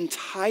our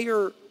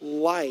entire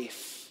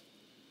life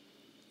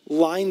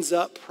lines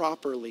up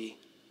properly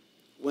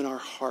when our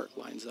heart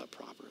lines up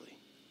properly.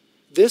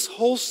 This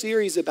whole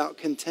series about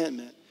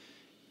contentment,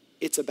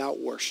 it's about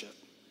worship.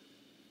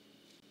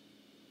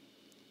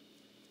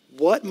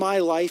 What my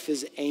life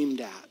is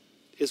aimed at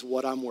is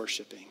what I'm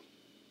worshiping.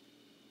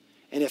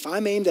 And if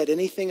I'm aimed at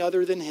anything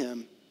other than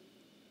him,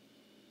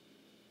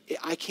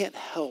 I can't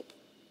help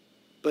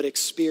but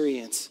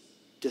experience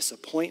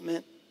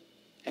disappointment,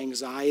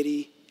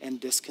 anxiety, and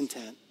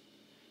discontent.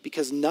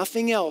 Because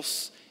nothing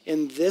else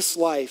in this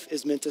life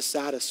is meant to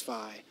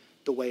satisfy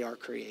the way our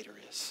Creator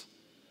is.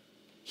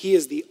 He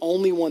is the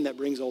only one that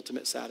brings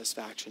ultimate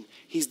satisfaction.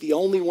 He's the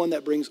only one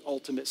that brings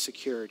ultimate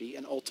security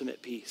and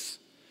ultimate peace.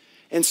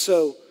 And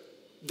so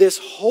this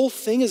whole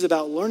thing is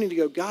about learning to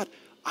go, God,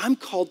 I'm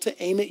called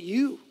to aim at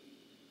you,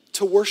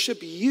 to worship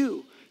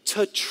you,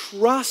 to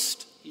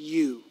trust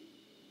you.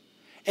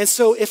 And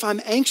so if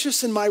I'm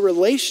anxious in my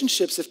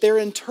relationships, if they're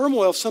in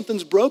turmoil, if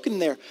something's broken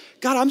there,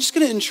 God, I'm just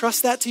going to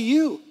entrust that to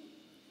you.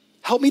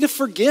 Help me to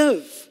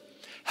forgive.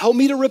 Help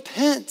me to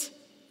repent.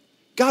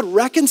 God,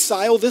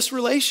 reconcile this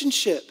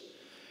relationship.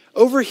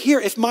 Over here,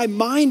 if my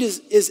mind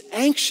is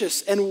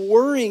anxious and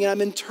worrying and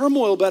I'm in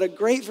turmoil about a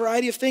great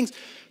variety of things,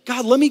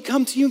 God, let me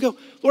come to you and go,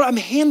 Lord, I'm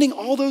handing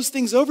all those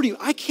things over to you.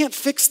 I can't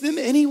fix them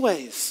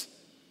anyways.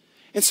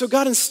 And so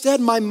God, instead,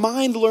 my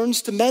mind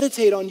learns to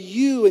meditate on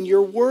you and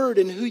your word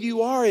and who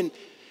you are.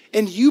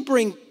 And you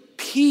bring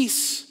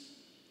peace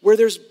where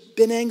there's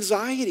been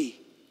anxiety.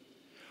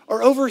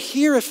 Or over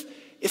here,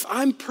 if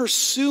I'm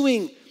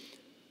pursuing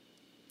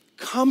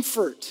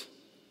comfort,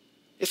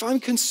 if I'm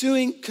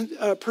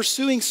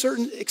pursuing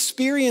certain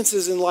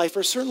experiences in life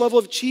or a certain level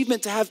of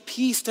achievement to have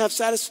peace, to have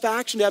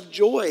satisfaction, to have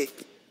joy,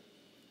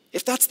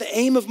 if that's the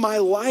aim of my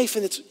life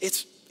and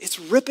it's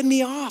ripping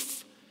me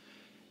off,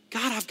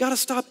 God, I've got to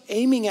stop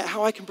aiming at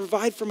how I can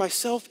provide for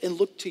myself and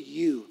look to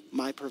you,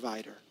 my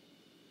provider.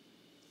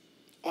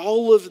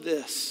 All of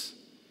this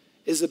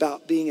is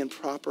about being in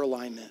proper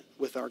alignment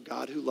with our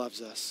God who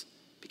loves us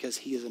because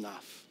he is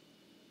enough.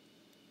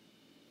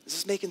 Is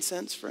this making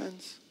sense,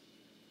 friends?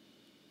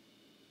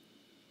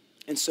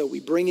 And so we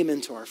bring him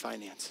into our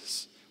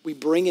finances. We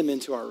bring him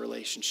into our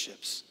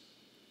relationships.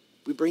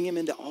 We bring him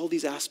into all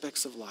these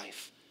aspects of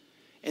life.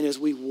 And as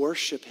we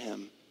worship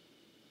him,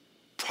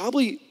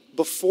 probably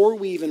before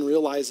we even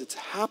realize it's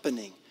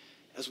happening,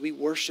 as we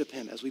worship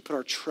him, as we put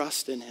our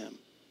trust in him,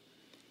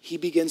 he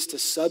begins to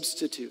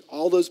substitute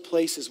all those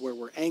places where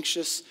we're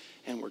anxious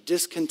and we're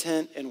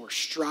discontent and we're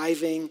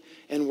striving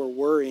and we're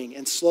worrying.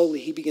 And slowly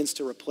he begins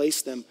to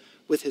replace them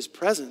with his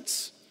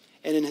presence.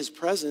 And in his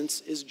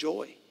presence is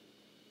joy,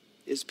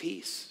 is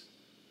peace,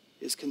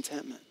 is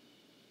contentment.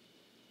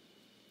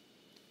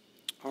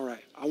 All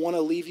right, I want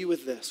to leave you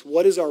with this.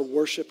 What is our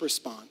worship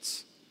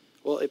response?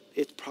 Well,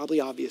 it's probably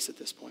obvious at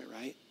this point,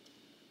 right?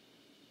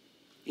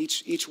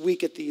 Each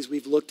week at these,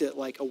 we've looked at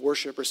like a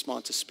worship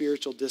response, a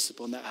spiritual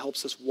discipline that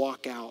helps us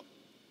walk out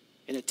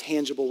in a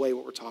tangible way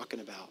what we're talking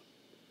about.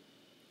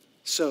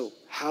 So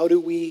how do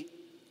we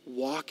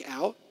walk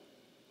out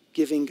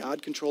giving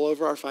God control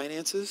over our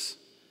finances?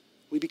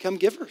 We become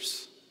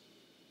givers.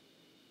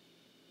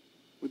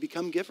 We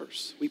become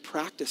givers. We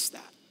practice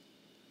that.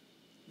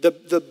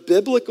 The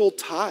biblical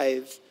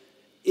tithe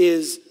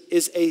is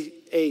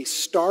a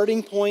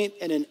starting point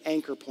and an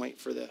anchor point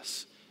for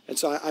this. And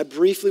so I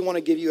briefly want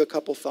to give you a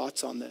couple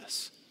thoughts on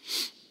this.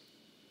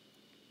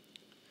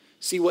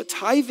 See, what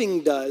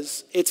tithing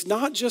does, it's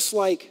not just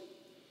that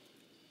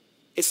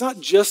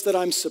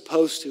I'm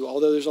supposed to,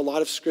 although there's a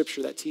lot of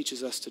scripture that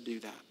teaches us to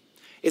do that.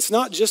 It's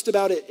not just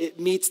about it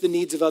meets the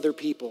needs of other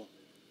people,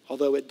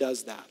 although it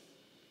does that.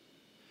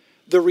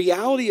 The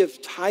reality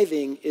of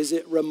tithing is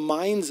it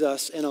reminds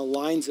us and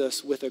aligns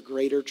us with a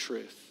greater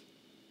truth.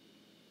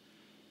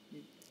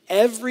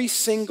 Every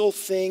single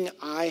thing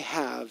I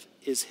have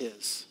is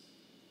his.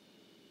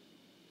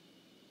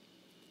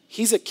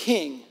 He's a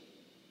king.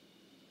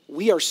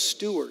 We are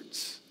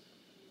stewards.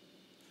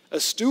 A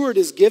steward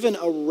is given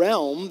a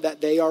realm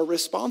that they are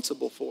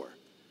responsible for,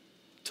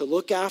 to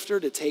look after,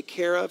 to take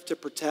care of, to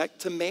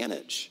protect, to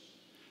manage.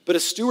 But a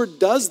steward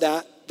does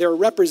that. They're a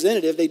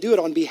representative. They do it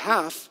on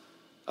behalf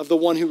of the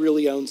one who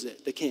really owns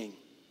it, the king.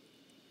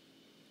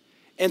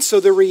 And so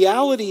the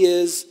reality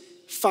is,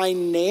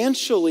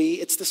 financially,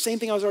 it's the same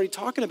thing I was already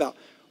talking about.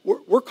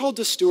 We're called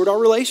to steward our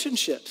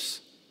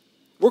relationships.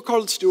 We're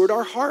called to steward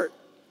our heart.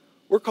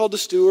 We're called to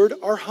steward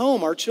our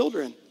home, our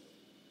children.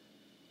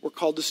 We're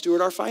called to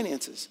steward our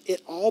finances.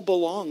 It all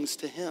belongs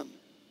to him.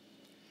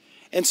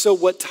 And so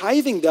what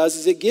tithing does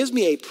is it gives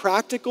me a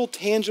practical,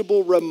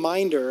 tangible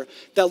reminder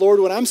that, Lord,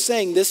 when I'm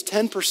saying this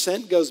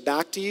 10% goes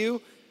back to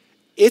you,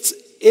 it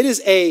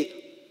is a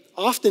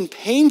often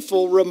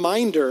painful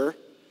reminder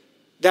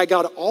that,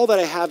 God, all that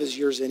I have is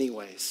yours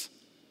anyways.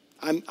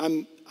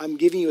 I'm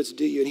giving you its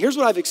due. And here's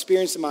what I've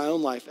experienced in my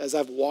own life as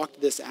I've walked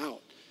this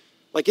out.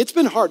 Like, it's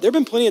been hard. There have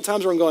been plenty of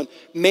times where I'm going,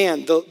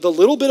 man, the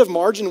little bit of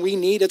margin we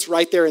need, it's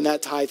right there in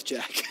that tithe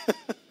check.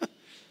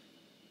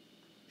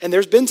 And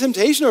there's been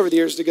temptation over the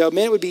years to go,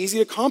 man, it would be easy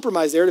to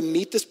compromise there to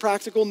meet this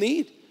practical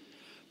need.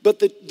 But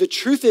the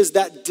truth is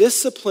that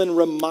discipline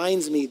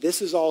reminds me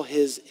this is all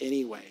his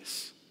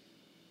anyways.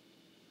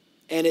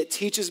 And it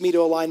teaches me to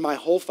align my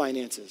whole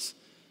finances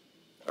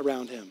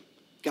around him.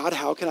 God,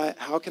 how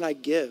can I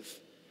give?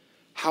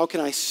 How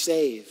can I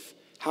save?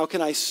 How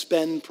can I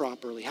spend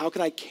properly? How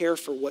can I care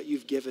for what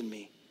you've given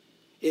me?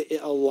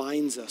 It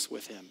aligns us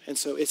with him. And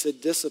so it's a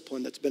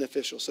discipline that's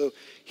beneficial. So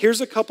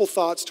here's a couple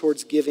thoughts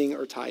towards giving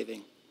or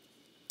tithing.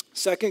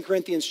 2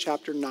 Corinthians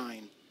chapter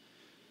 9.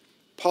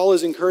 Paul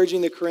is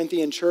encouraging the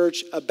Corinthian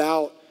church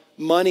about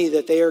money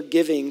that they are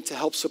giving to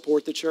help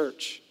support the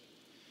church.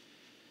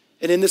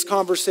 And in this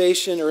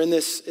conversation, or in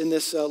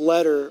this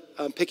letter,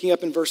 picking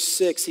up in verse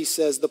 6, he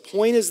says, the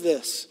point is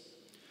this: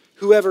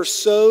 whoever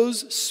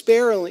sows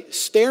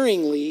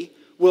sparingly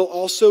will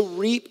also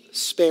reap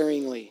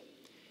sparingly,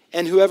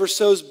 and whoever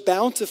sows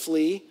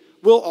bountifully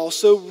will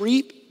also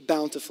reap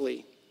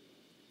bountifully.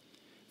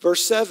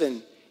 Verse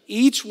 7,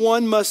 each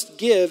one must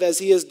give as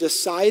he has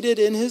decided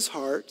in his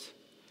heart,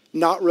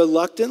 not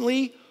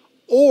reluctantly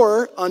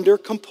or under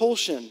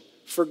compulsion,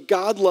 for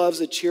God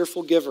loves a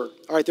cheerful giver.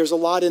 All right, there's a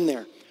lot in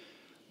there.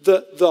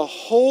 The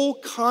whole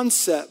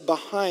concept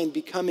behind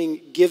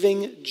becoming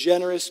giving,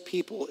 generous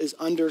people is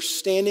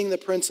understanding the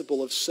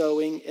principle of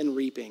sowing and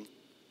reaping.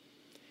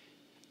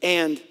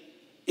 And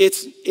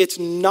it's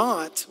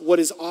not what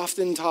is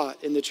often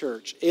taught in the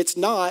church. It's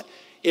not,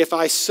 if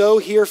I sow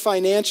here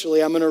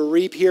financially, I'm going to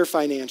reap here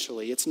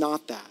financially. It's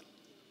not that.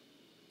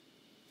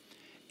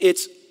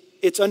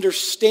 It's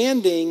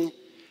understanding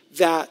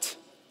that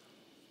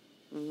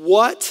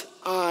what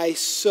I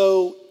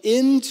sow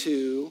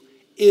into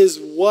is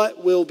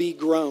what will be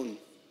grown.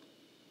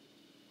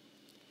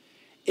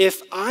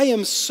 If I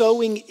am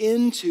sowing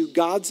into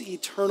God's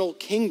eternal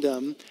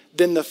kingdom,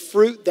 then the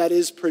fruit that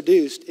is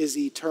produced is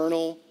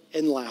eternal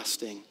and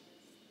lasting.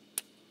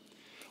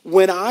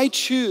 When I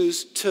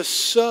choose to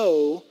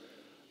sow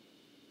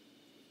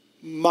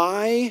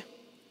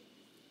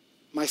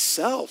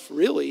myself,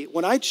 really,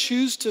 when I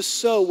choose to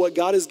sow what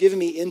God has given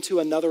me into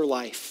another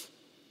life,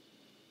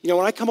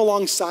 when I come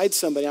alongside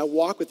somebody, I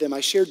walk with them,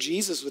 I share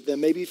Jesus with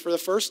them, maybe for the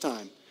first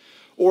time.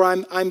 Or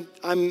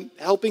I'm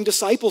helping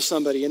disciple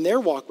somebody in their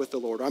walk with the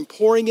Lord. Or I'm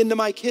pouring into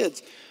my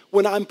kids.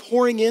 When I'm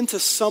pouring into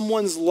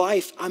someone's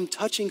life, I'm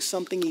touching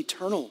something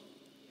eternal.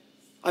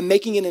 I'm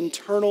making an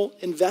eternal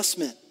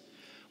investment.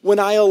 When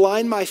I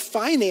align my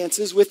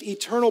finances with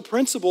eternal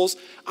principles,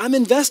 I'm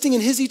investing in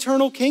his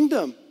eternal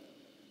kingdom.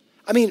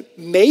 I mean,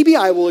 maybe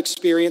I will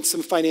experience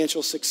some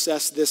financial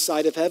success this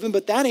side of heaven,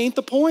 but that ain't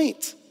the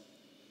point.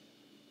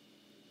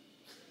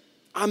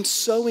 I'm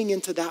sowing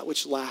into that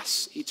which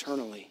lasts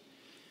eternally.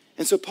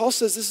 And so Paul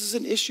says this is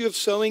an issue of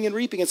sowing and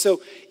reaping. And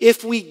so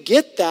if we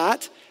get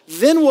that,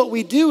 then what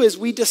we do is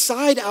we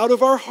decide out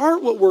of our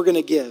heart what we're going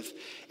to give.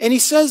 And he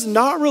says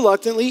not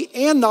reluctantly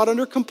and not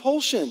under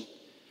compulsion.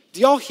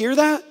 Do y'all hear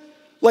that?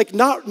 Like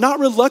not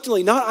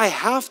reluctantly, not I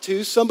have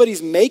to,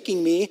 somebody's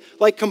making me.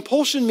 Like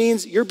compulsion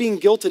means you're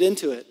being guilted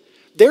into it.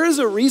 There is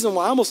a reason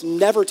why I almost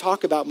never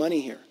talk about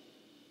money here.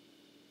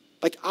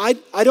 Like,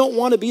 I don't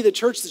want to be the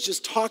church that's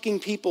just talking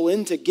people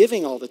into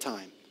giving all the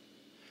time.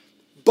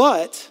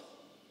 But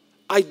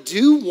I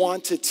do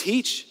want to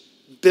teach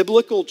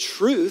biblical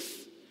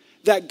truth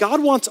that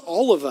God wants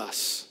all of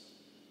us.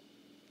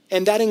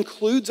 And that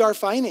includes our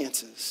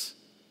finances.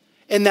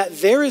 And that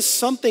there is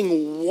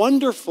something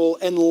wonderful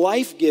and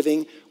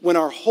life-giving when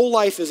our whole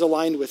life is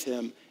aligned with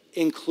him,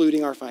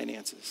 including our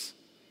finances.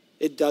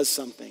 It does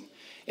something.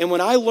 And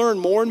when I learn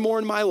more and more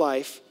in my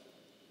life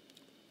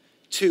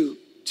to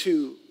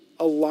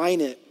align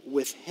it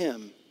with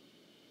him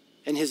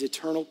and his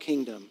eternal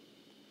kingdom,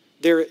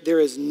 there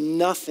is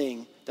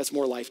nothing that's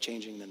more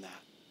life-changing than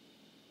that.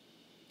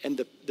 And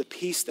the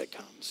peace that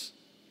comes.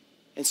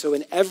 And so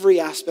in every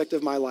aspect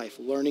of my life,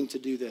 learning to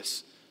do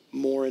this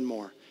more and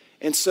more.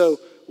 And so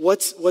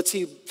what's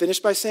he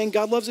finished by saying?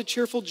 God loves a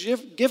cheerful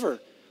giver.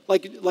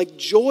 Like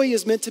joy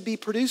is meant to be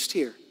produced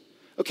here.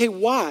 Okay,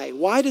 why?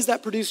 Why does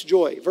that produce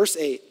joy? Verse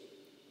 8.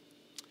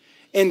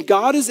 And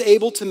God is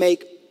able to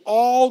make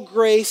all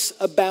grace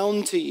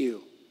abound to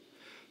you,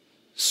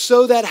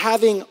 so that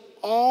having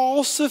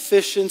all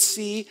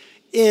sufficiency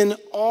in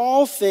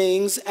all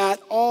things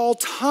at all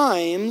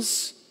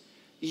times,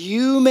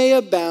 you may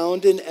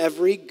abound in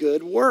every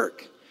good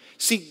work.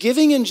 See,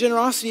 giving and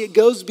generosity, it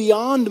goes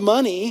beyond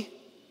money.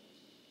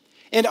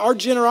 And our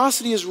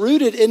generosity is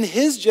rooted in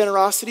his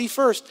generosity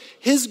first.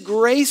 His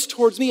grace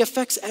towards me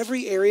affects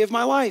every area of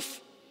my life.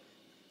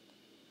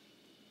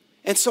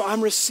 And so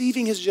I'm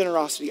receiving his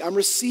generosity. I'm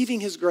receiving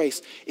his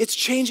grace. It's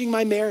changing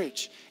my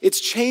marriage. It's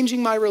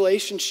changing my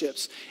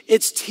relationships.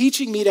 It's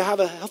teaching me to have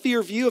a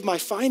healthier view of my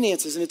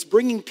finances, and it's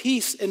bringing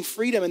peace and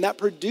freedom, and that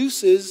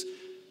produces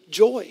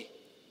joy.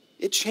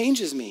 It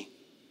changes me.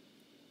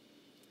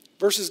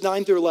 Verses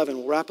 9 through 11,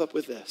 we'll wrap up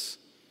with this.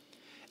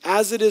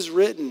 As it is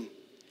written,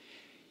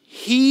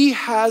 he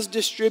has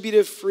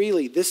distributed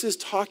freely. This is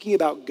talking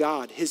about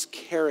God, his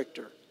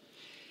character.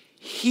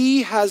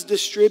 He has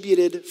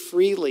distributed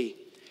freely.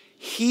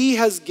 He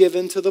has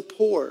given to the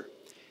poor.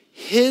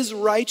 His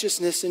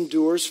righteousness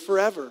endures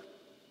forever.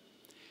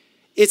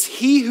 It's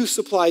he who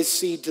supplies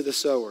seed to the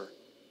sower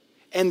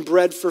and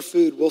bread for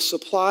food, will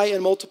supply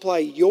and multiply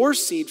your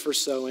seed for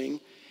sowing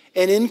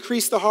and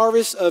increase the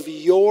harvest of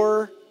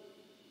your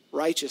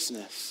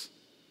righteousness.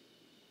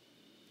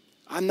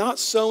 I'm not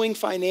sowing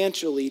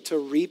financially to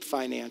reap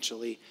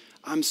financially.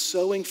 I'm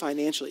sowing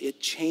financially. It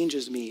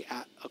changes me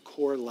at a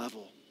core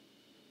level.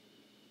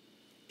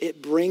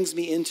 It brings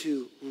me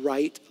into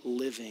right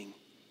living.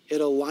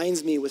 It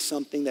aligns me with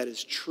something that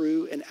is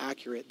true and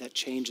accurate that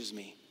changes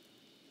me.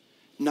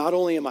 Not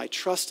only am I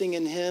trusting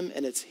in him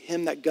and it's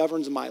him that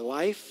governs my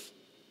life,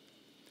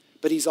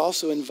 but he's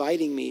also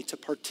inviting me to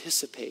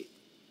participate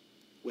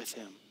with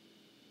him.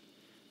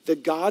 The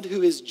God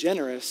who is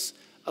generous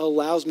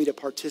allows me to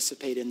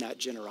participate in that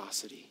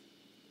generosity.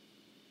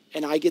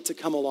 And I get to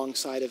come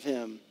alongside of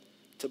him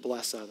to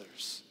bless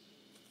others.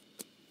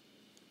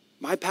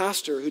 My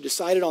pastor, who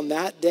decided on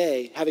that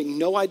day, having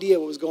no idea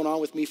what was going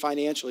on with me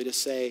financially, to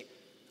say,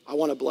 I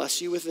want to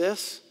bless you with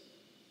this.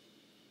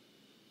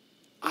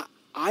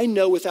 I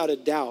know without a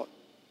doubt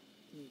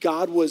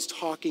God was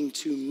talking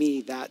to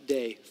me that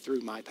day through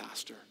my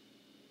pastor.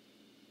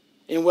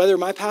 And whether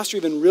my pastor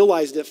even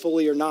realized it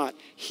fully or not,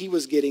 he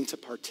was getting to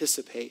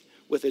participate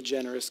with a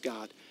generous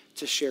God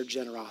to share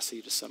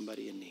generosity to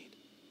somebody in need.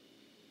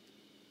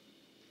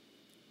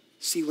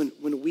 See,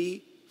 when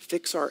we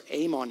fix our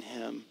aim on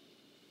him,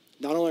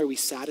 not only are we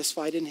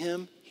satisfied in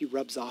him, he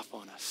rubs off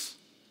on us.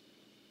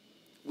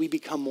 We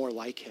become more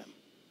like him.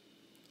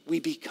 We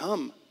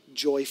become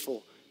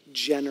joyful,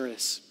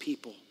 generous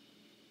people.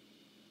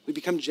 We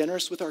become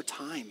generous with our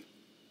time.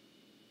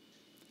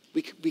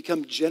 We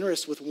become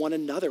generous with one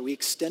another. We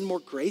extend more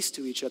grace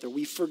to each other.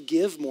 We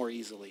forgive more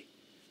easily.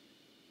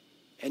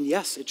 And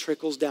yes, it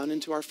trickles down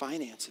into our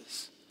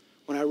finances.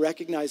 When I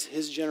recognize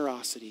his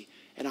generosity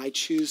and I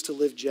choose to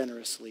live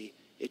generously,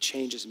 it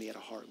changes me at a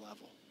heart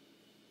level.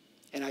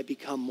 And I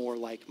become more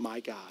like my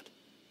God,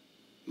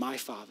 my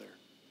Father,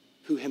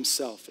 who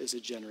himself is a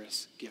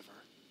generous giver.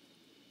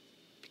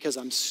 Because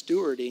I'm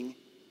stewarding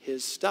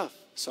his stuff.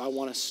 So I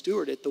want to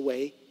steward it the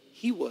way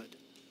he would.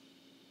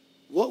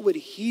 What would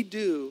he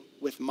do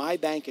with my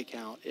bank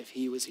account if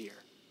he was here?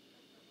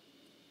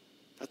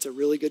 That's a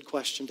really good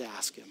question to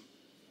ask him.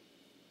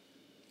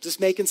 Is this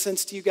making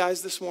sense to you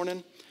guys this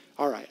morning?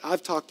 All right,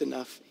 I've talked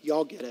enough.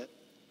 Y'all get it.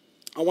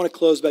 I want to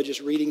close by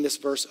just reading this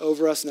verse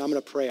over us, and I'm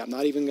going to pray. I'm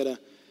not even going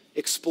to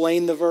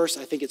explain the verse.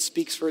 I think it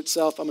speaks for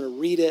itself. I'm going to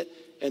read it,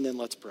 and then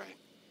let's pray.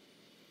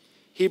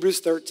 Hebrews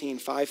 13,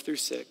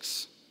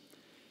 5-6.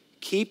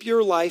 Keep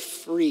your life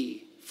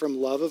free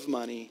from love of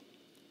money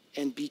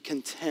and be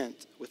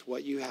content with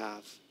what you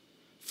have.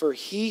 For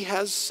he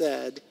has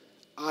said,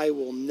 I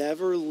will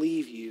never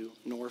leave you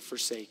nor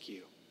forsake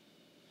you.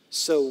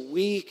 So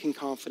we can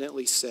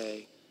confidently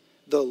say,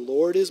 the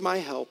Lord is my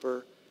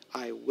helper.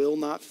 I will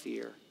not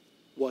fear.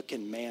 What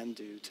can man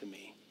do to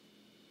me?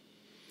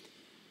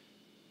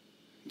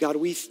 God,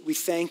 we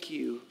thank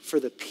you for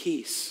the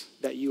peace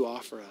that you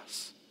offer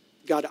us.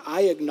 God,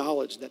 I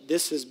acknowledge that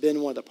this has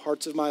been one of the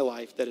parts of my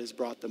life that has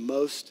brought the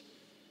most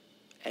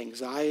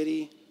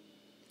anxiety.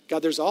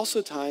 God, there's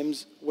also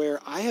times where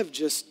I have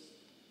just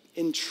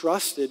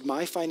entrusted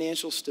my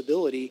financial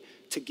stability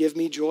to give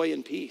me joy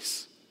and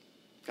peace.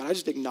 God, I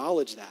just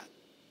acknowledge that.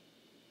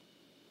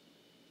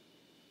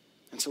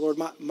 And so, Lord,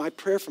 my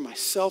prayer for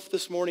myself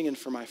this morning and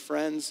for my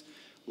friends,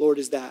 Lord,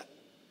 is that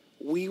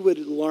we would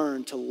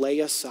learn to lay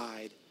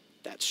aside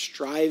that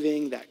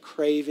striving, that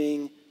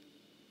craving,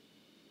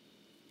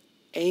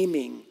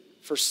 aiming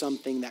for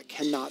something that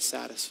cannot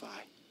satisfy.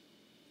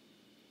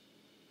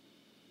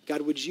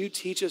 God, would you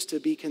teach us to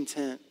be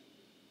content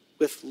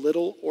with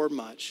little or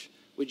much?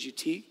 Would you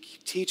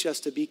teach us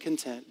to be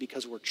content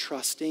because we're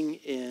trusting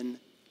in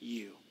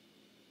you?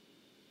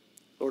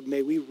 Lord,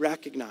 may we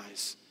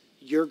recognize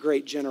your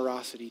great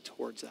generosity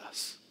towards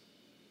us.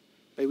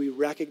 May we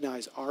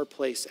recognize our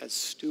place as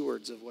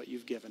stewards of what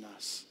you've given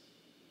us.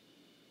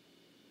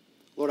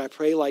 Lord, I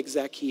pray like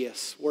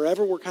Zacchaeus,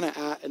 wherever we're kind of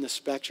at in the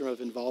spectrum of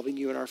involving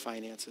you in our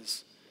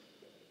finances,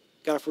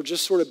 God, if we're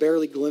just sort of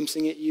barely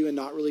glimpsing at you and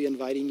not really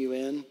inviting you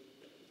in,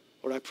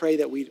 Lord, I pray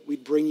that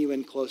we'd bring you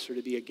in closer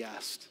to be a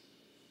guest.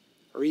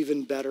 Or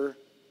even better,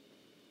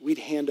 we'd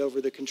hand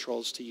over the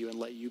controls to you and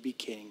let you be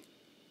king.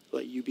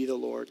 Let you be the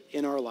Lord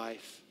in our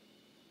life.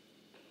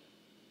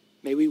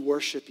 May we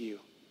worship you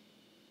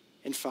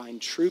and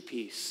find true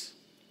peace,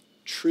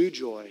 true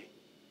joy,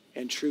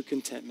 and true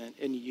contentment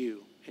in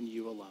you and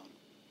you alone.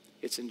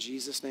 It's in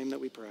Jesus' name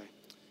that we pray.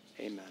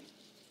 Amen.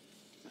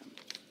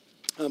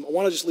 I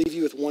want to just leave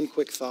you with one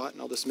quick thought,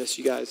 and I'll dismiss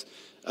you guys.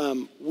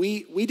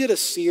 We did a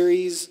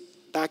series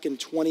back in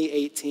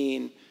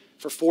 2018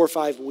 for 4 or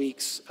 5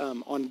 weeks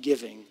on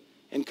giving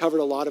and covered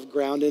a lot of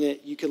ground in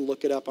it. You can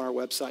look it up on our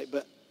website.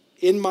 But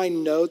in my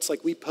notes,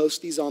 like we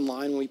post these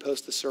online when we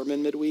post the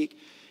sermon midweek,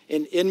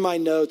 and in my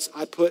notes,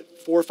 I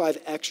put 4 or 5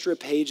 extra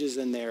pages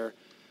in there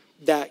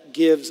that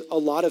gives a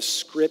lot of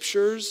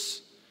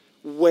scriptures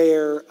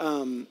where,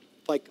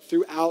 like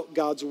throughout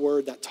God's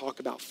word that talk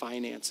about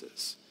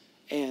finances.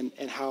 and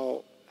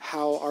how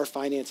our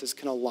finances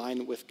can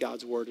align with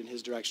God's word and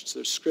his direction. So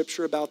there's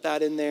scripture about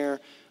that in there.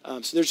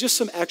 So there's just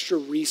some extra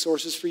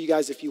resources for you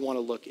guys if you want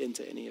to look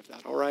into any of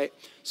that, all right?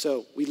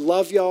 So we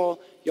love y'all.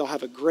 Y'all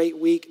have a great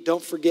week.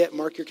 Don't forget,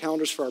 mark your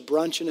calendars for our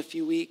brunch in a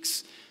few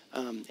weeks.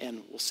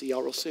 And we'll see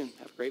y'all real soon.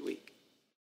 Have a great week.